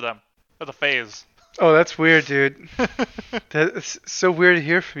 I'm over them. That's a phase. Oh, that's weird, dude. That's so weird to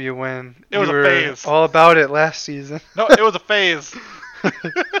hear from you when it was you were a phase. All about it last season. No, it was a phase.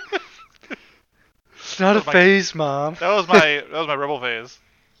 It's not a phase, Mom. That was my rebel phase.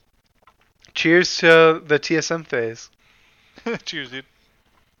 Cheers to the TSM phase. Cheers, dude.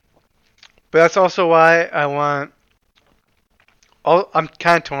 But that's also why I'm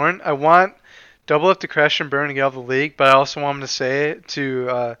kind of torn. I want Double Up to crash and burn and get out of the league, but I also want him to say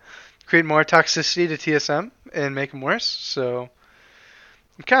to create more toxicity to TSM and make them worse. So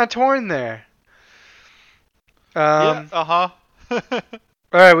I'm kind of torn there. All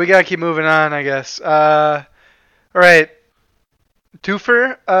right, we gotta keep moving on, I guess. All right,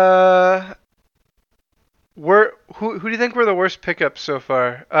 Twofer. Who do you think were the worst pickups so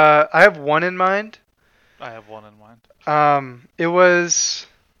far? I have one in mind. I have one in mind. It was,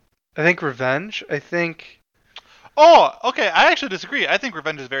 I think, Revenge. I think. Oh, okay. I actually disagree. I think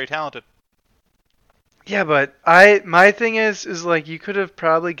Revenge is very talented. Yeah, but my thing is like you could have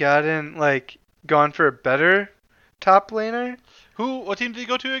probably gone for a better top laner. What team did he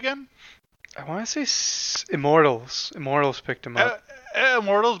go to again? I want to say Immortals. Immortals picked him up.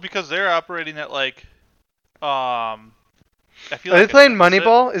 Immortals, because they're operating at like, I feel Are they like a playing deficit.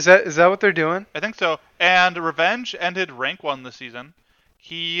 Moneyball? Is that what they're doing? I think so. And Revenge ended rank 1 this season.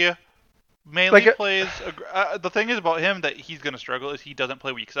 He mainly Like, plays. The thing is about him that he's gonna struggle is he doesn't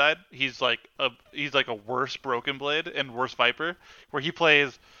play weak side. He's like a worse Broken Blade and worse Viper, where he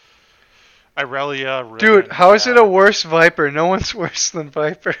plays Irelia. Ruin, dude, how is it a worse Viper? No one's worse than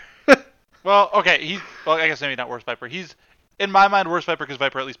Viper. Well, okay, well, I guess maybe not worse Viper. He's in my mind worse Viper because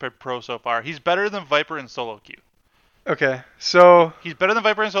Viper at least played pro so far. He's better than Viper in solo queue. Okay, so He's better than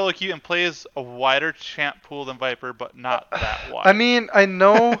Viper in solo queue and plays a wider champ pool than Viper, but not that wide. I mean, I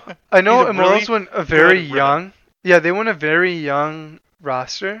know He's a Immortals really went a very good young. Yeah, they went a very young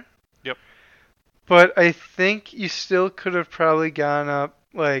roster. Yep. But I think you still could have probably gone up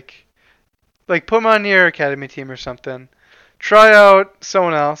like put him on your academy team or something. Try out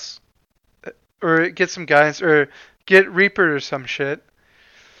someone else, or get some guidance, or get Reaper or some shit.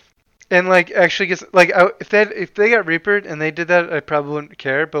 And like actually get like if they got Reapered and they did that, I probably wouldn't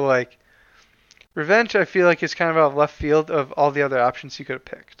care. But like Revenge, I feel like is kind of out of left field of all the other options you could have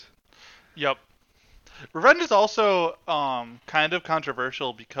picked. Yep. Revenge is also kind of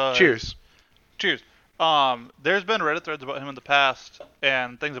controversial because Cheers. Cheers. There's been Reddit threads about him in the past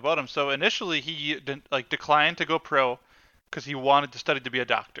and things about him. So initially he declined to go pro because he wanted to study to be a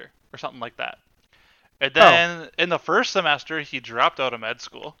doctor or something like that. And then in the first semester he dropped out of med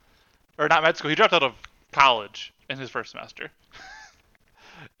school. Or not med school, he dropped out of college in his first semester.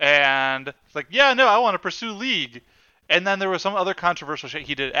 And it's like, yeah, no, I want to pursue League. And then there was some other controversial shit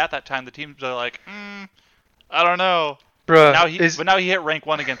he did at that time. The teams are like, I don't know. Bruh, But now he hit rank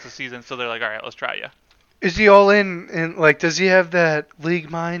 1 against the season, so they're like, all right, let's try you. is he all in like does he have that League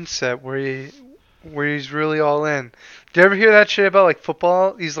mindset where he's really all in? Do you ever hear that shit about like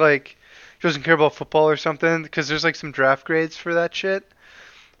football? He's like he doesn't care about football or something because there's like some draft grades for that shit.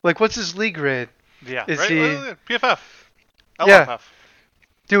 Like what's his league grade? Yeah, Is right? he? PFF. Yeah. LFF.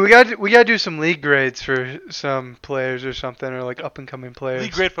 Dude, we gotta do some league grades for some players or something, or like up and coming players.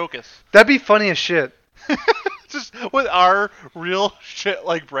 League grade focus. That'd be funny as shit. Just with our real shit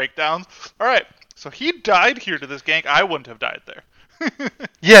like breakdowns. All right, so he died here to this gank. I wouldn't have died there.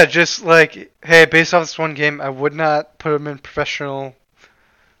 Yeah, just like, hey, based off this one game, I would not put him in professional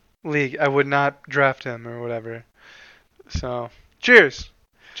league. I would not draft him or whatever. So, cheers.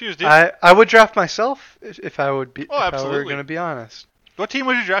 Cheers, dude. I would draft myself if I would be. Oh, if I absolutely. were gonna be honest. What team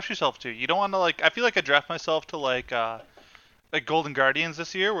would you draft yourself to? You don't want to I feel like I draft myself to like Golden Guardians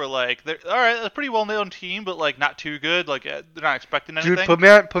this year, where like they're all right, a pretty well-known team, but like not too good. Like they're not expecting anything. Dude, put me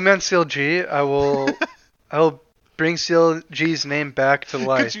on CLG. I will bring CLG's name back to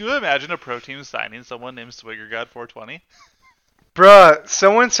life. Could you imagine a pro team signing someone named SwiggerGod420? Bruh,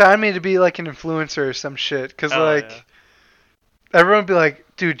 someone signed me to be like an influencer or some shit, cause Yeah. everyone would be like,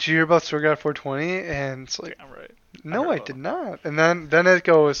 dude, did you hear about SwiggerGod420? And it's like, Damn right. no, I did not. And then it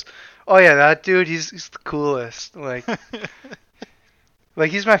goes, oh yeah, that dude, he's the coolest. Like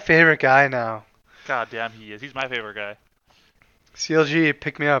he's my favorite guy now. God damn, he is. He's my favorite guy. CLG,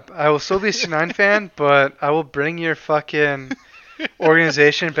 pick me up. I will still be a C9 fan, but I will bring your fucking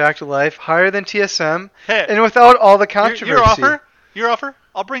organization back to life, higher than TSM, Hey, and without all the controversy. Your offer.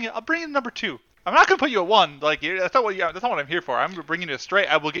 I'll bring you to number 2. I'm not gonna put you at 1. Like that's not what I'm here for. I'm bringing you straight.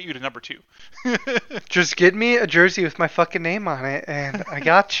 I will get you to number 2. Just get me a jersey with my fucking name on it, and I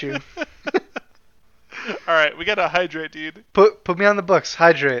got you. All right, we gotta hydrate, dude. Put me on the books.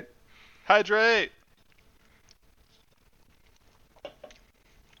 Hydrate. Hydrate.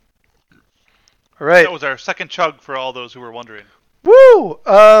 All right. That was our second chug for all those who were wondering. Woo!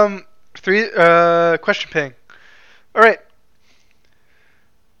 Question ping. All right.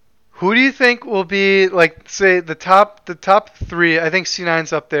 Who do you think will be like say the top 3? I think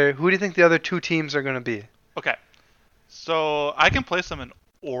C9's up there. Who do you think the other 2 teams are going to be? Okay, so I can place them in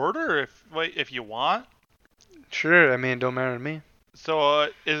order if you want. Sure. I mean, it don't matter to me. So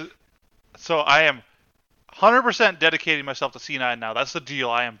I am 100% dedicating myself to C9 now. That's the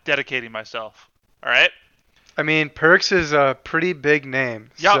deal. I am dedicating myself. All right. I mean, Perks is a pretty big name.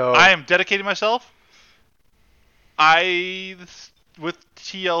 Yeah, so I am dedicating myself. With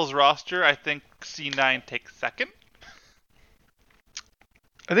TL's roster, I think C9 takes second.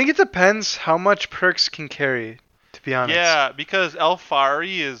 I think it depends how much Perks can carry, to be honest. Yeah, because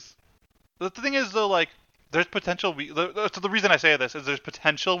Alfari is... The thing is, though, like, there's potential... So the reason I say this is there's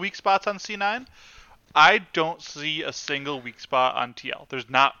potential weak spots on C9. I don't see a single weak spot on TL. There's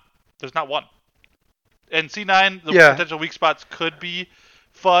not one. And C9, the potential weak spots could be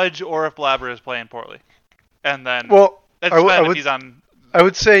Fudge or if Blabber is playing poorly. And then... Well, if he's on I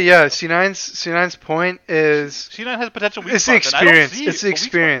would say C9's point is C9 has potential weak it's the spots, and I don't experience. see It's the a weak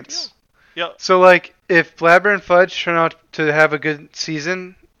spot in experience. Teal. Yep. So like if Blabber and Fudge turn out to have a good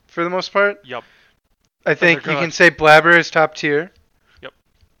season for the most part, Yep. I think they're you good. can say Blabber is top tier. Yep.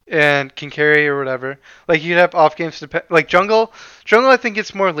 And can carry or whatever. Like you'd have off games like jungle. Jungle I think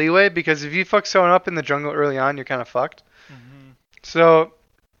gets more leeway because if you fuck someone up in the jungle early on, you're kind of fucked. Mm-hmm. So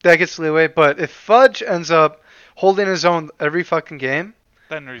that gets leeway. But if Fudge ends up holding his own every fucking game,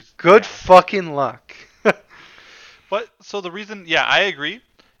 Then there's good fucking luck. But so the reason, yeah, I agree.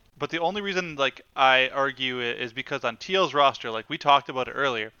 But the only reason, like, I argue it is because on TL's roster, like we talked about it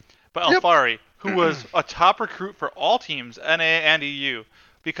earlier, but Yep. Alfari, who was a top recruit for all teams, NA and EU,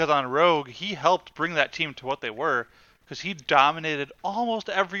 because on Rogue he helped bring that team to what they were, because he dominated almost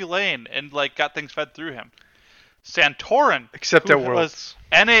every lane and like got things fed through him. Santorin, Except who at Worlds.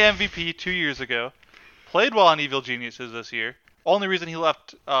 was NA MVP 2 years ago, played well on Evil Geniuses this year. Only reason he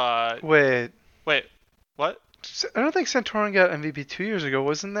left. Wait, Wait, what? I don't think Santorin got MVP 2 years ago.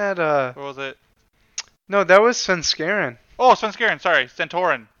 Wasn't that Or was it? No, that was Svenskeren. Oh, Svenskeren. Sorry,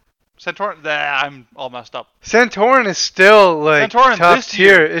 Santorin. I'm all messed up. Santorin is still like Santorin top this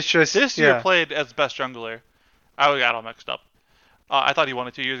tier. year- It's just This year played as best jungler. I got all mixed up. I thought he won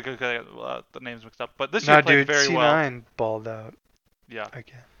it 2 years ago because I got the names mixed up. But this year Nah, played dude, very C9 well. balled out Yeah.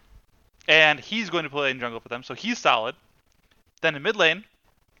 again. And he's going to play in jungle for them, so he's solid. Then in mid lane,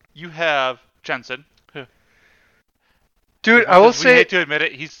 you have Jensen. Dude, As I much will as we say hate to admit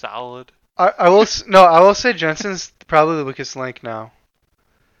it, he's solid. I will no, I will say Jensen's probably the weakest link now.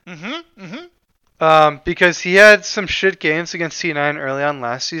 Because he had some shit games against C9 early on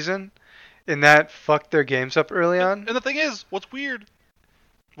last season, and that fucked their games up early on. And the thing is, what's weird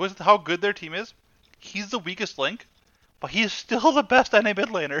with how good their team is, he's the weakest link, but he is still the best NA mid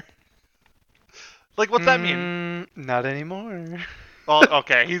laner. Like, what's that mean? Not anymore. Well,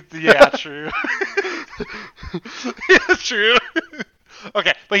 okay, yeah, true. Yeah, true.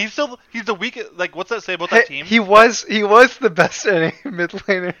 Okay, but he's the weakest. Like, what's that say about that team? He was the best NA mid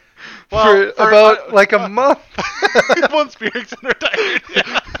laner Well, for about like a month. One Spirix and retired.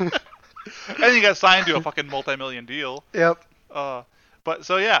 Yeah. And he got signed to a fucking multi-million deal. Yep. But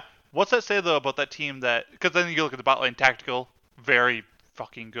so yeah, what's that say though about that team? That because then you look at the bot lane, tactical, very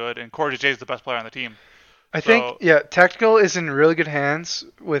fucking good, and Core JJ is the best player on the team. I think Tactical is in really good hands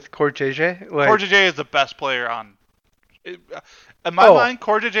with Core JJ. Like, Core JJ is the best player on. In my mind,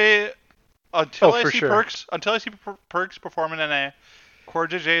 Core JJ until I see Perks perform in NA, Core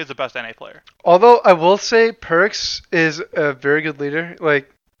JJ is the best NA player. Although I will say Perks is a very good leader.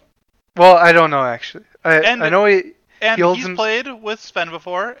 Like, well, I don't know actually. I know he's played with Sven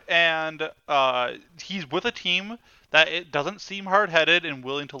before, and he's with a team that it doesn't seem hard-headed and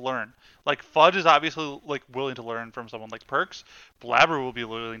willing to learn. Like Fudge is obviously like willing to learn from someone like Perks. Blabber will be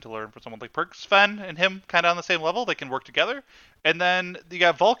willing to learn from someone like Perks. Sven and him kind of on the same level. They can work together. And then you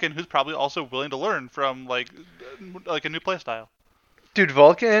got Vulcan, who's probably also willing to learn from like a new playstyle. Dude,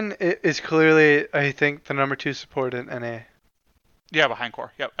 Vulcan is clearly, I think, the number 2 support in NA. Yeah, behind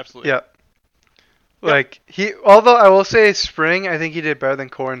Core. Yep, absolutely. Yep. Like although I will say Spring, I think he did better than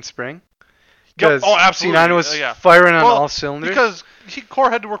Core in Spring. Because C9 was firing on all cylinders. Because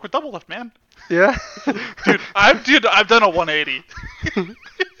Core had to work with double lift, man. Yeah. Dude, I've done a 180.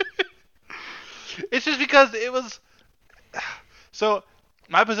 It's just because it was. So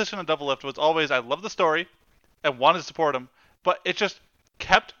my position on double lift was always I love the story, and wanted to support him, but it just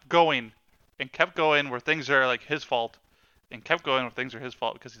kept going and kept going where things are like his fault, and kept going where things are his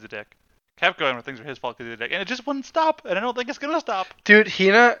fault because he's a dick. Kept going where things are his fault because he's a dick, and it just wouldn't stop, and I don't think it's gonna stop. Dude, he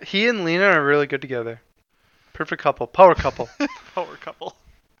and Lena are really good together. Perfect couple, power couple. Power couple.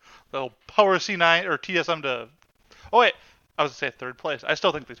 Little power C9 or TSM to. Oh wait, I was gonna say third place. I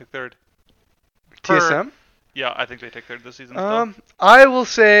still think they took third. TSM? Yeah, I think they take third this season. I will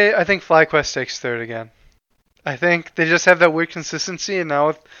say I think FlyQuest takes third again. I think they just have that weird consistency, and now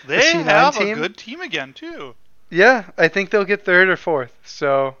with the C9 have team, a good team again too. Yeah, I think they'll get third or fourth.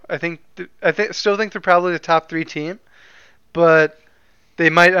 So I still think they're probably the top 3 team, but they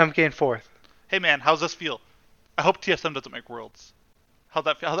might gain fourth. Hey man, how's this feel? I hope TSM doesn't make Worlds. How'd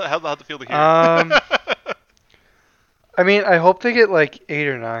that feel to hear? I mean, I hope they get like 8th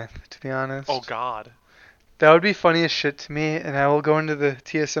or 9th, to be honest. Oh God. That would be funny as shit to me, and I will go into the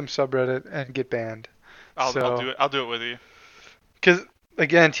TSM subreddit and get banned. I'll do it. I'll do it with you. Because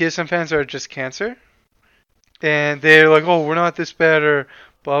again, TSM fans are just cancer, and they're like, "Oh, we're not this bad," or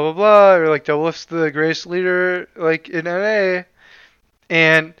blah blah blah, or like Double Lift's the greatest leader like in NA,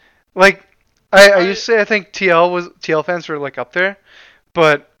 and like I used to say I think TL fans were like up there,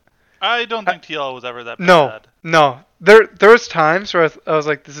 but I don't think TL was ever that No, bad. no. There was times where I was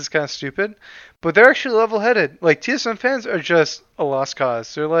like, this is kind of stupid, but they're actually level-headed. Like TSM fans are just a lost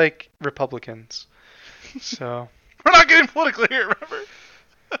cause. They're like Republicans. So We're not getting political here, remember?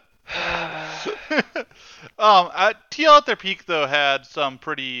 TL at their peak though had some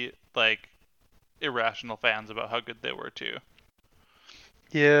pretty like irrational fans about how good they were too.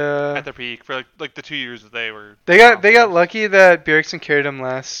 yeah, At their peak for like the 2 years that they were. they got lucky that Bjergsen carried them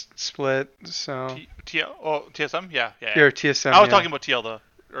last split. So TSM, yeah. or TSM. I was yeah. talking about TL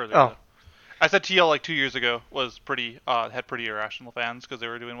earlier. Oh. Though. I said TL like 2 years ago was had pretty irrational fans because they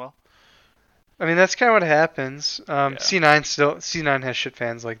were doing well. I mean, that's kind of what happens. Yeah. C9 has shit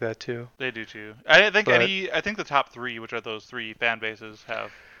fans like that too. They do too. I think But- I think the top 3, which are those 3 fan bases, have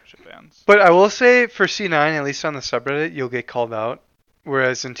shit fans. But I will say for C9, at least on the subreddit, you'll get called out.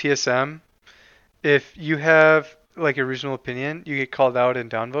 Whereas in TSM, if you have like a reasonable opinion, you get called out and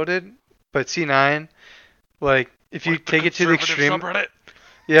downvoted. But C9, like if you Like the take it to the conservative extreme, subreddit.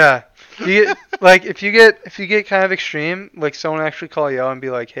 yeah, you get, like if you get kind of extreme, like someone actually call you out and be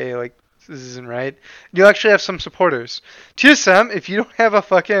like, hey, like this isn't right. You'll actually have some supporters. TSM, if you don't have a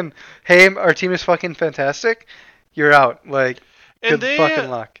fucking hey, our team is fucking fantastic, you're out. Like And good fucking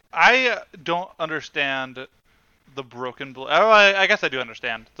luck. I don't understand the Broken Blade. Oh, I guess I do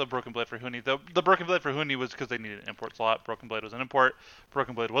understand the Broken Blade for Huni. The Broken Blade for Huni was because they needed an import slot. Broken Blade was an import.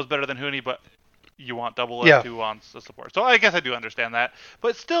 Broken Blade was better than Huni, but you want Double Lift Yeah. who wants the support. So I guess I do understand that.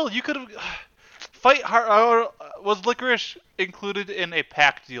 But still, you could have fight hard. Was Licorice included in a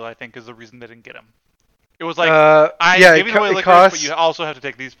pack deal? I think is the reason they didn't get him. It was like I'm yeah, giving away it Licorice, costs, but you also have to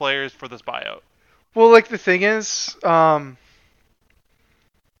take these players for this buyout. well, like the thing is,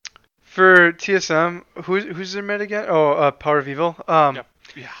 for TSM, who's their mid again? Oh, Power of Evil. Yep.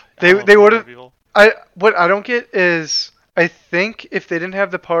 Yeah. They I love they Power would of have. Evil. What I don't get is I think if they didn't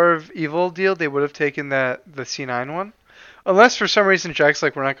have the Power of Evil deal, they would have taken the C9 one, unless for some reason Jack's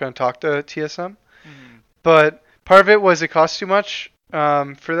like we're not going to talk to TSM. Mhm. But part of it was it cost too much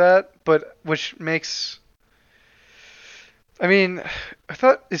for that, but which makes. I mean, I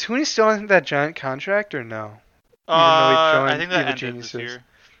thought is Huni still on that giant contract or no? though he joined I think that Evil ended Geniuses. this year.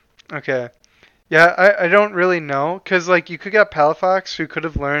 Okay. Yeah, I don't really know because like you could get Palafox who could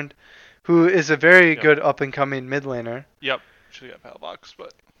have learned, who is a very Yep. good up and coming mid laner. Yep. Should have got Palbox,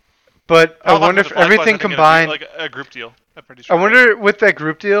 but But I Palbox wonder was if a flag everything quest, I think, in combined. like a group deal. I'm pretty I sure. wonder with that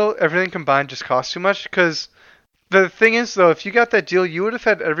group deal, everything combined just costs too much. Because the thing is though, if you got that deal, you would have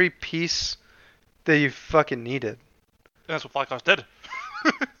had every piece that you fucking needed. And that's what Flycross did.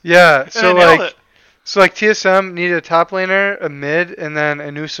 Yeah. And So they nailed like, it. TSM needed a top laner, a mid, and then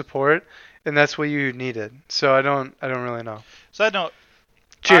a new support, and that's what you needed. So I don't really know. Side note.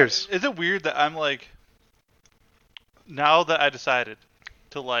 Cheers. Is it weird that I'm like, now that I decided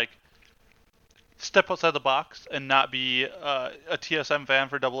to like step outside the box and not be a TSM fan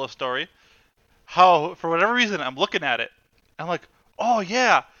for Double F Story, how for whatever reason I'm looking at it, I'm like, oh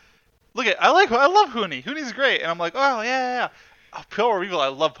yeah, I love Huni. Huni's great, and I'm like, oh yeah. Oh, Power Evil, I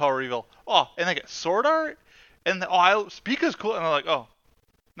love Power Evil. Oh, and they get Sword Art, and Spica's cool, and I'm like, oh,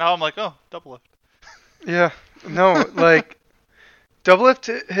 now I'm like, oh, Double Lift. Yeah. No, like Double Lift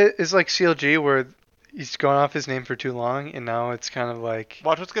is like CLG where he's gone off his name for too long, and now it's kind of like.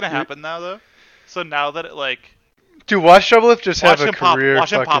 Watch what's gonna happen now though. So now that it like. Dude, watch Double Lift just Watch have a him pop- career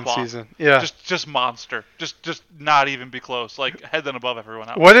watch him fucking pop off. season. Yeah. Just monster. Just not even be close. Like head and above everyone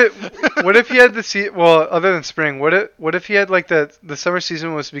else. What if he had well, other than spring, what if he had like the summer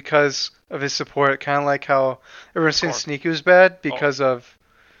season was because of his support, kind of like how everyone's saying Core. Sneaky was bad because of.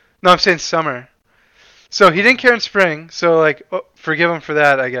 No, I'm saying summer. So he didn't care in spring, so like forgive him for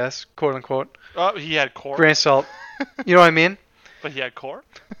that, I guess, quote unquote. He had core. Grain of salt. You know what I mean? But he had core.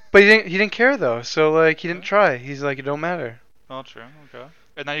 But he didn't care though, so like he didn't try. He's like it don't matter. Oh, true. Okay.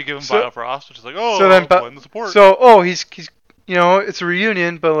 And now you give him So- Biofrost, which is like, oh, so then blame the support. So he's it's a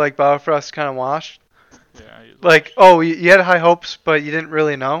reunion, but like Biofrost kind of washed. yeah. He's Like you had high hopes, but you didn't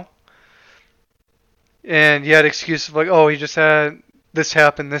really know. And you had excuses of like he just had this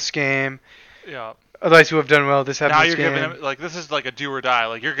happen this game. yeah. Otherwise he would have done well. This happened Now this you're game. giving him like this is like a do or die.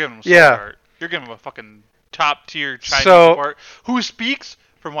 Like you're giving him Yeah. support. You're giving him a fucking top tier Chinese So- support who speaks,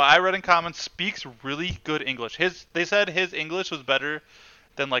 from what I read in comments, speaks really good English. They said his English was better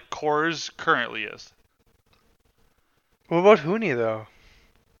than like Core's currently is. What about Huni though?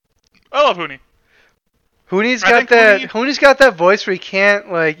 I love Huni. Huni's I got think that. Huni- Huni's got that voice where you can't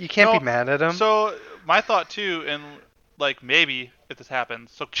No, be mad at him. So my thought too, and like maybe if this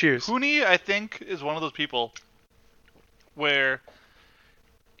happens, so Cheers. Huni I think is one of those people where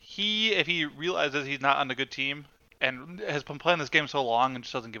if he realizes he's not on a good team, and has been playing this game so long and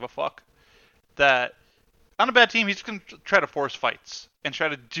just doesn't give a fuck that on a bad team he's just gonna try to force fights and try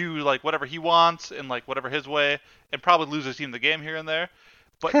to do like whatever he wants and like whatever his way and probably lose his team the game here and there.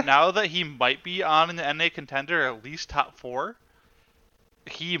 But now that he might be on an NA contender, at least top 4,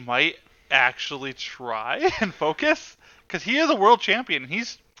 he might actually try and focus because he is a world champion.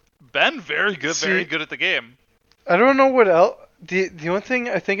 He's been very good at the game. I don't know what else. The only thing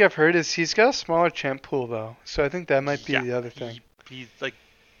I think I've heard is he's got a smaller champ pool though, so I think that might be the other thing. He's like,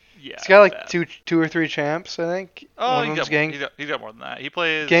 yeah. He's got like two or three champs, I think. Oh, he's got more than that. He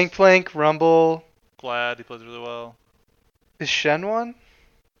plays Gangplank, Rumble. Glad he plays really well. Is Shen one?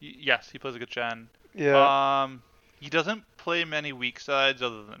 Yes, he plays a good Shen. Yeah. He doesn't play many weak sides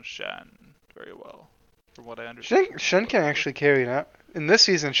other than Shen very well, from what I understand. Shen can actually carry now. In this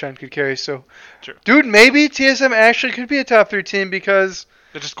season, Shen could carry, so... True. Dude, maybe TSM actually could be a top 3 team because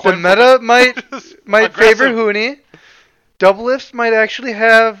the meta might favor Huni. Doublelift might actually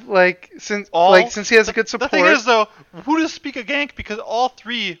have, since he has a good support... The thing is, though, who does speak a gank? Because all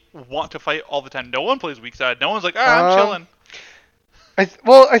 3 want to fight all the time. No one plays weak side. No one's like, I'm chilling.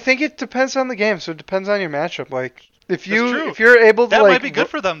 I think it depends on the game, so it depends on your matchup. Like, if you're able to that might be good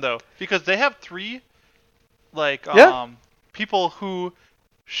for them though, because they have 3 people who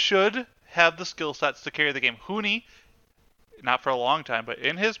should have the skill sets to carry the game. Huni, not for a long time, but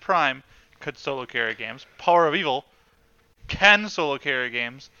in his prime, could solo carry games. Power of Evil can solo carry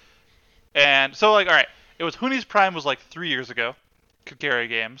games, and so all right, it was Huni's prime was 3 years ago, could carry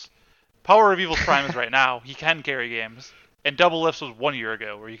games. Power of Evil's prime is right now, he can carry games. And Doublelift's was 1 year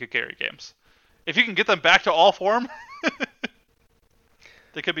ago where you could carry games. If you can get them back to all form,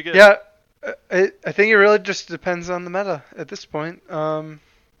 they could be good. Yeah, I think it really just depends on the meta at this point. I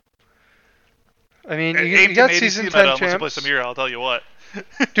mean, you got season 10 champs. Unless you play Samira, I'll tell you what.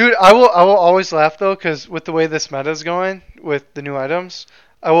 Dude, I will always laugh though, because with the way this meta is going with the new items,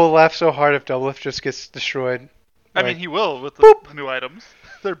 I will laugh so hard if Doublelift just gets destroyed. I mean, he will with the new items.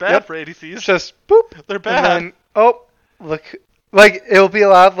 They're bad for ADCs. It's just boop. They're bad. And then, look, it'll be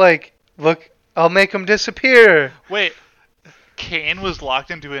loud. Look, I'll make him disappear. Wait, Kayn was locked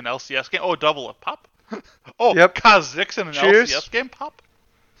into an LCS game. Oh, Doublelift pop. Oh, yep. Kha'Zix in an LCS game pop.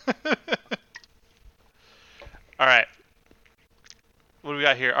 All right. What do we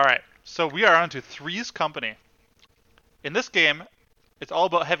got here? All right. So we are on to Three's Company. In this game, it's all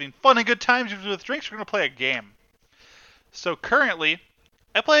about having fun and good times. With drinks, we're going to play a game. So currently,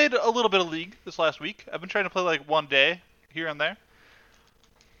 I played a little bit of League this last week. I've been trying to play one day here and there.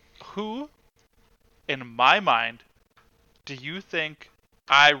 Who, in my mind, do you think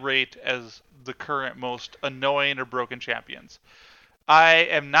I rate as the current most annoying or broken champions?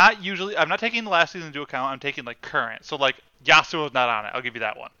 I'm not taking the last season into account. I'm taking current. So Yasuo's not on it. I'll give you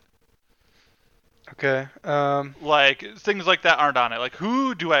that one. Okay. Things like that aren't on it.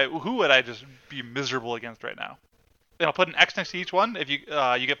 Who would I just be miserable against right now? And I'll put an X next to each one. If you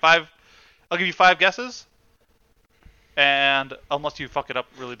get 5, I'll give you 5 guesses. And unless you fuck it up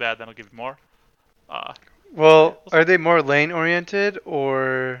really bad, then I'll give you more. Are they more lane oriented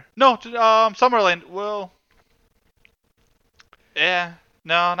or? No, some are lane. Well, yeah,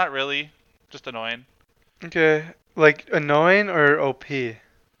 no, not really. Just annoying. Okay, annoying or OP?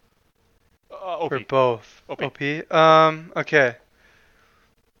 OP. Or both? OP. Okay.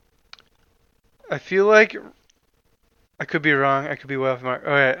 I feel like I could be wrong. I could be well off the mark.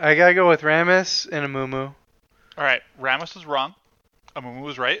 Alright, I gotta go with Rammus and Amumu. Alright, Rammus is wrong. Amumu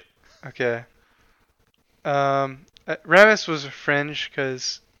is right. Okay. Rammus was a fringe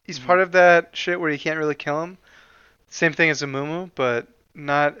because he's part of that shit where you can't really kill him. Same thing as Amumu, but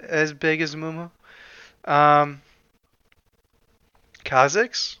not as big as Amumu.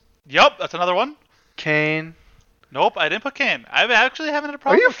 Kha'Zix? Yup, that's another one. Kayn. Nope, I didn't put Kayn. I actually haven't had a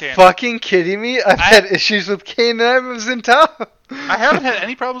problem with Kayn. Are you fucking kidding me? I've had issues with Kayn and I was in top. I haven't had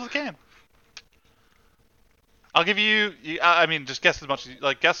any problems with Kayn. I'll give you, just guess as much as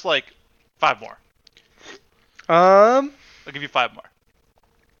you, guess 5 more. I'll give you 5 more.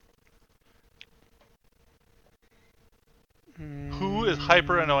 Who is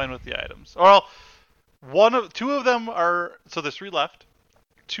hyper annoying with the items? Well, 2 of them are, so there's 3 left.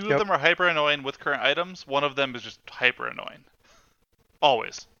 2 of them are hyper annoying with current items. 1 of them is just hyper annoying.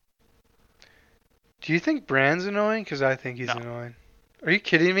 Always. Do you think Brand's annoying? Because I think he's annoying. Are you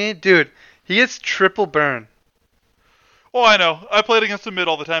kidding me? Dude, he gets triple burn. Oh, I know. I played against him mid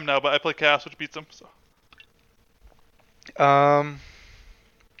all the time now, but I play Chaos, which beats him. So.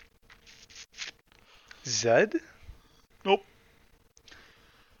 Zed? Nope.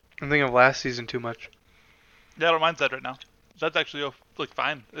 I'm thinking of last season too much. Yeah, I don't mind Zed right now. Zed's actually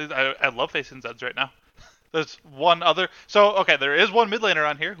fine. I love facing Zeds right now. There's one other. So okay, there is one mid laner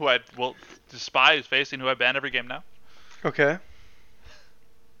on here who I will despise facing, who I ban every game now. Okay.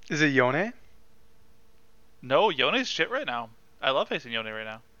 Is it Yone? No, Yone's shit right now. I love facing Yone right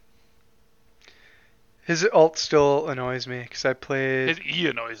now. His ult still annoys me because I played. His E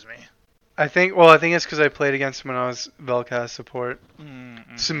annoys me. I think it's because I played against him when I was Vel'Koz support.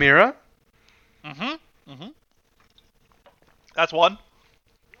 Mm-hmm. Samira? Mm-hmm. That's one.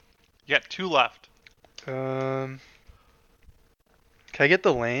 You got two left. Can I get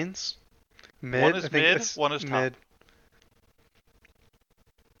the lanes? Mid? One is mid, one is top. Mid.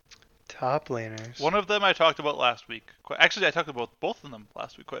 Top laners. One of them I talked about last week. Actually, I talked about both of them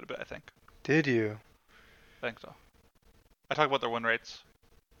last week quite a bit, I think. Did you? I think so. I talked about their win rates,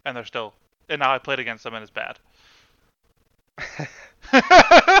 and they're still. And now I played against them, and it's bad.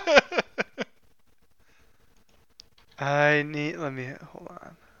 Let me hold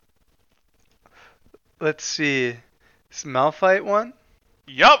on. Let's see. Is Malphite one?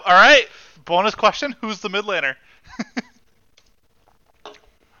 Yup. All right. Bonus question: who's the mid laner?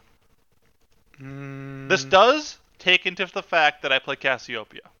 This does take into the fact that I play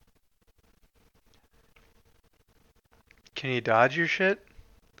Cassiopeia. Can you dodge your shit?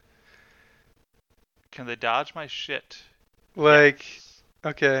 Can they dodge my shit? Like, Yes.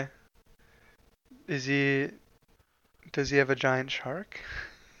 okay. Does he have a giant shark?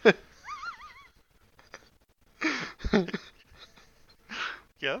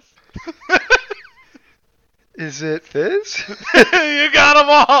 Yes. Is it Fizz? You got them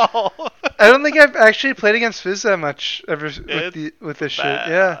all. I don't think I've actually played against Fizz that much ever with this shit.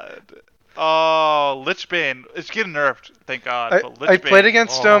 Yeah. Oh, Lichbane. It's getting nerfed, thank God. I played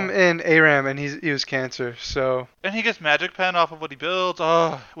against him in ARAM and he was cancer, so. And he gets magic pen off of what he builds.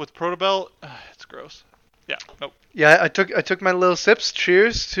 Oh, with Protobelt, it's gross. Yeah, nope. Yeah, I took my little sips.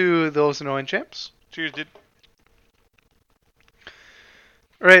 Cheers to those annoying champs. Cheers, dude.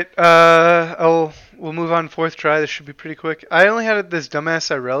 All right, we'll move on fourth try. This should be pretty quick. I only had this dumbass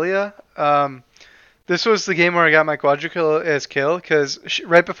Irelia. This was the game where I got my quadrukill as kill, because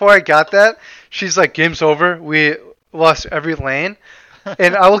right before I got that, she's like, game's over. We lost every lane.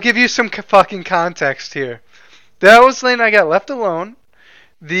 And I will give you some fucking context here. That was the lane I got left alone.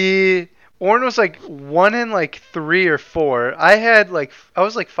 The Ornn was like 1 in like 3 or 4. I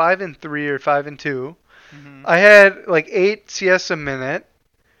was like 5 in 3 or 5 in 2. Mm-hmm. I had like 8 CS a minute.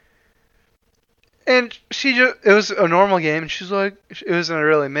 And it was a normal game, and she's like, it wasn't a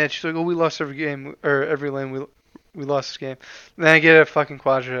really mid. She's like, oh, we lost every game, or every lane, we lost this game. And then I get a fucking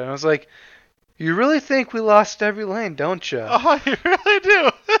quadra, and I was like, you really think we lost every lane, don't you? Oh, you really do.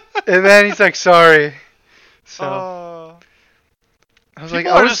 And then he's like, sorry. So, I was like,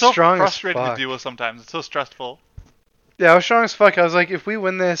 I was so strong as frustrating fuck. to deal with sometimes. It's so stressful. Yeah, I was strong as fuck. I was like, if we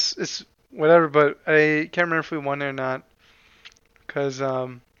win this, it's whatever, but I can't remember if we won it or not. Because,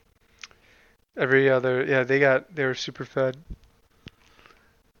 every other, yeah, they were super fed.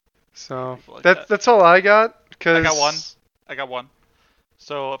 So Like that's all I got. I got one.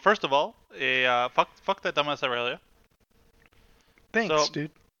 So first of all, fuck that dumbass Irelia. Thanks,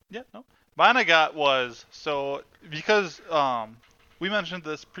 dude. Yeah, no. Mine I got was because we mentioned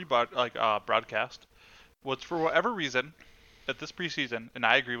this broadcast was for whatever reason at this preseason, and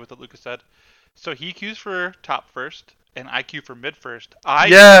I agree with what Lucas said. So he queues for top first, and I queue for mid first.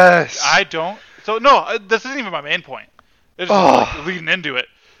 Yes. I don't. So no, this isn't even my main point. It's just like leading into it.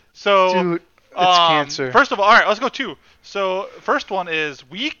 So dude, it's cancer. First of all right, let's go 2. So first one is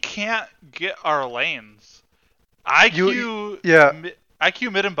we can't get our lanes. I queue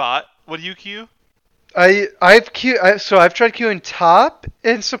mid and bot. What do you queue? I've tried queuing top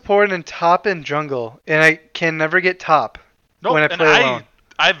in support and top in jungle, and I can never get top when I play alone.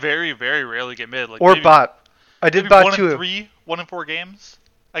 I very, very rarely get mid. Like or bot. I did bot 2. 1 in 4 games,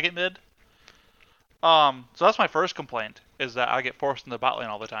 I get mid. So that's my first complaint, is that I get forced in the bot lane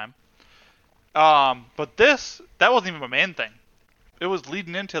all the time. But that wasn't even my main thing. It was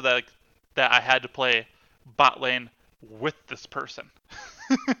leading into that I had to play bot lane with this person.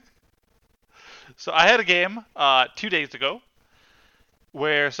 So I had a game 2 days ago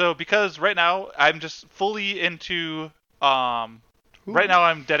because right now I'm just fully into right now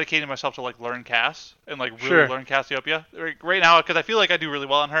I'm dedicating myself to like learn Cass and like really learn Cassiopeia right now, because I feel like I do really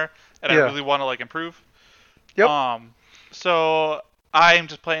well on her and I really want to like improve. Yep. So I'm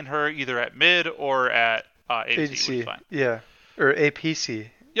just playing her either at mid or at ADC, which is fine. Yeah, or APC.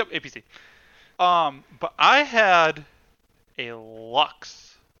 Yep, APC. But I had a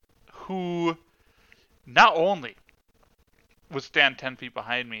Lux who not only would stand 10 feet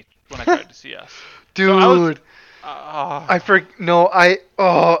behind me when I tried to CS. Dude,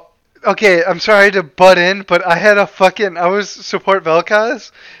 Okay, I'm sorry to butt in, but I was support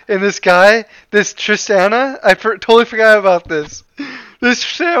Vel'Koz, and this Tristana, totally forgot about this. This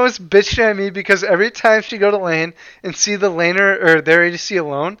Tristana was bitching at me because every time she go to lane and see the laner or their ADC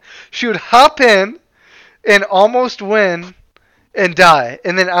alone, she would hop in and almost win and die,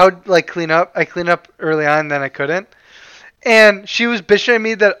 and then I would like clean up. I clean up early on, then I couldn't. And she was bitching at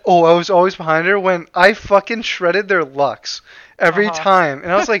me that, I was always behind her when I fucking shredded their Lux every time.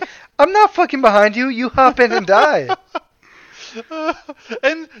 And I was like, I'm not fucking behind you. You hop in and die.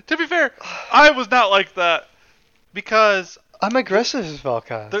 And to be fair, I was not like that because I'm aggressive as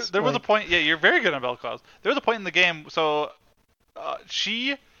Vel'Koz. there was a point. Yeah, you're very good at Vel'Koz. There was a point in the game. So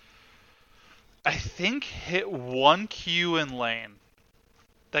she, I think, hit one Q in lane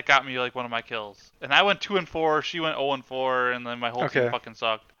that got me like one of my kills, and I went 2-4. She went 0-4, and then my whole team fucking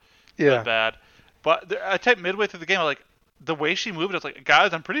sucked. Yeah. Really bad. But I typed midway through the game, I was like, the way she moved, I was like,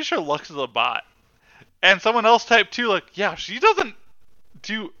 guys, I'm pretty sure Lux is a bot. And someone else typed too, like, yeah, she doesn't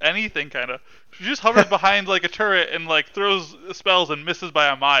do anything, kind of. She just hovers behind like a turret and like throws spells and misses by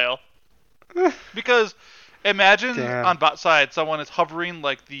a mile. Because imagine on bot side, someone is hovering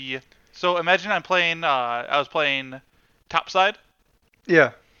like the. So imagine I'm playing. I was playing top side.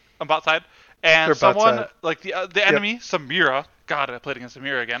 Yeah. On bot side, and someone like the enemy Samira. God, I played against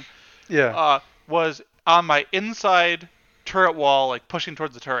Samira again. Yeah. Was on my inside turret wall, like pushing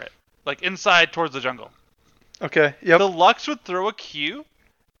towards the turret, like inside towards the jungle. Okay. Yep. The Lux would throw a Q,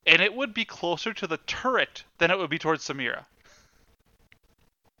 and it would be closer to the turret than it would be towards Samira.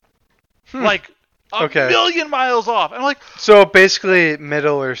 Like a million miles off. I'm like, so basically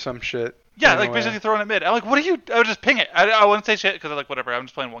middle or some shit. Yeah, like basically throwing it mid. I'm like, what are you? I would just ping it. I wouldn't say shit because I'm like, whatever. I'm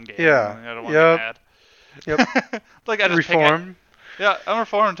just playing one game. Yeah. I don't want to get mad. Yep. Like I just reform. Ping it. Yeah, I'm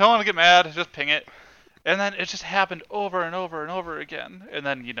reformed. Don't want to get mad. Just ping it. And then it just happened over and over and over again. And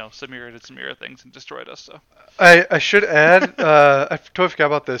then Samira did Samira things and destroyed us. So I should add, I totally forgot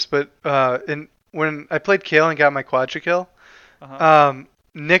about this, but when I played Kayle and got my quadra kill,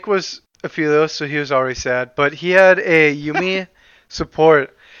 Nick was Aphelios, so he was already sad. But he had a Yuumi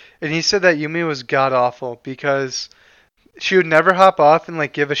support. And he said that Yuumi was god awful because she would never hop off and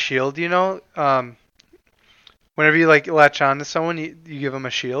like give a shield, whenever you like latch on to someone, you give them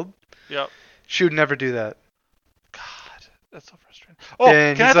a shield. Yep. She would never do that. God, that's so frustrating. Oh,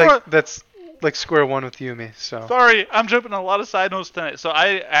 and that's like square one with Yuumi. So sorry, I'm jumping on a lot of side notes tonight. So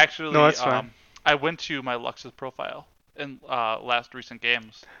I actually that's fine. I went to my Lux's profile in last recent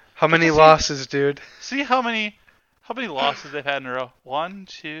games. How many losses, dude? See how many losses they've had in a row? 1,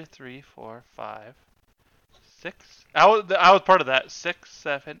 2, 3, 4, 5, 6. I was part of that. 6,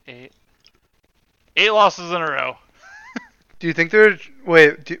 7, 8. 8 losses in a row. Do you think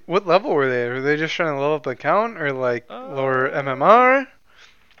what level were they? Were they just trying to level up the account or like lower MMR?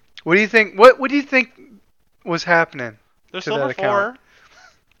 What do you think? What do you think was happening? They're silver 4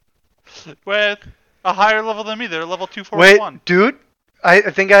 with a higher level than me. They're level 241. Wait, dude, I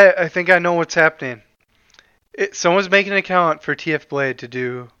think I know what's happening. Someone's making an account for TF Blade to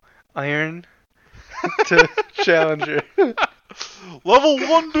do Iron to Challenger. Level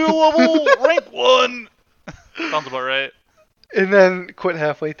 1 to level rank 1. Sounds about right. And then quit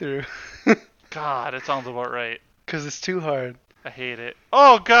halfway through. God, it sounds about right. Because it's too hard. I hate it.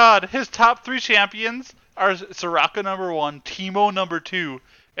 Oh, God. His top 3 champions are Soraka number 1, Teemo number 2,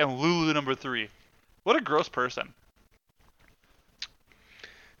 and Lulu number 3. What a gross person.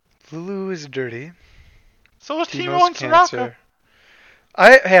 Lulu is dirty. So is Teemo and Soraka.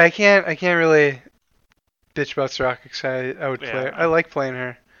 I can't really bitch about Soraka because I would play her. I like playing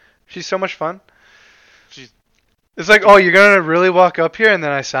her. She's so much fun. It's like, you're gonna really walk up here and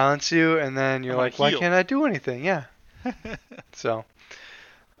then I silence you and then you're like, why can't I do anything? Yeah. So,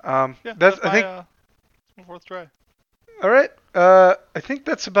 that's I think my 4th try. All right. I think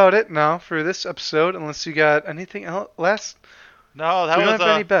that's about it now for this episode. Unless you got anything else last. No, that we was don't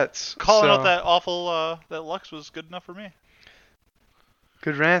have any bets. Calling out that awful that Lux was good enough for me.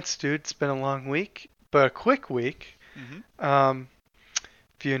 Good rants, dude. It's been a long week, but a quick week. Mm-hmm.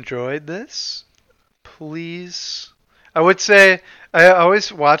 If you enjoyed this, please. I would say I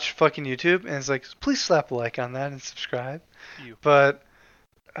always watch fucking YouTube, and it's like, please slap a like on that and subscribe. But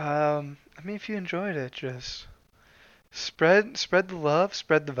if you enjoyed it, just spread the love,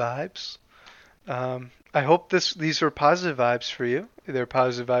 spread the vibes. I hope these were positive vibes for you. They're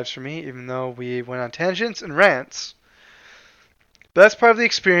positive vibes for me, even though we went on tangents and rants. But that's part of the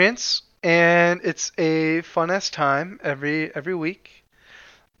experience, and it's a fun-ass time every week.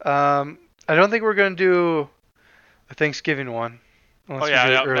 I don't think we're going to do a Thanksgiving one. Unless we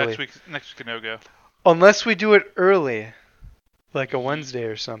do it early. Next week no go. Unless we do it early. like a Wednesday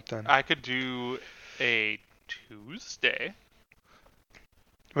or something. I could do a Tuesday.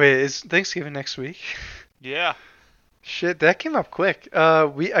 Wait, is Thanksgiving next week? Yeah, Shit, that came up quick.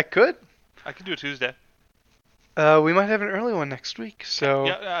 I could. I could do a Tuesday. We might have an early one next week. So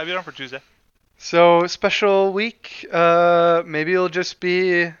Yeah, I'd be down for Tuesday. So special week. Maybe it'll just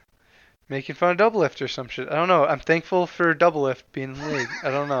be making fun of Double Lift or some shit. I don't know. I'm thankful for Double Lift being in the league.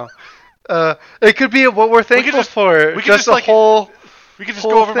 I don't know. It could be what we're thankful for. we could Just just, a like, whole. We could just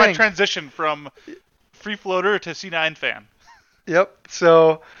whole go over my thing. transition from free floater to C9 fan. Yep.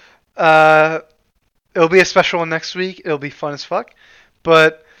 So, it'll be a special one next week. It'll be fun as fuck.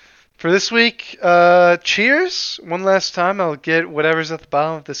 But for this week, cheers. One last time, I'll get whatever's at the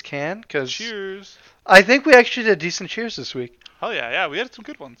bottom of this can. Cause Cheers. I think we actually did decent cheers this week. Hell yeah, we had some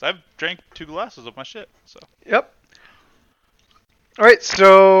good ones. I've drank 2 glasses of my shit, so. Yep. All right,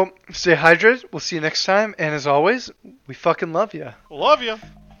 so stay hydrated. We'll see you next time. And as always, we fucking love you. Love you.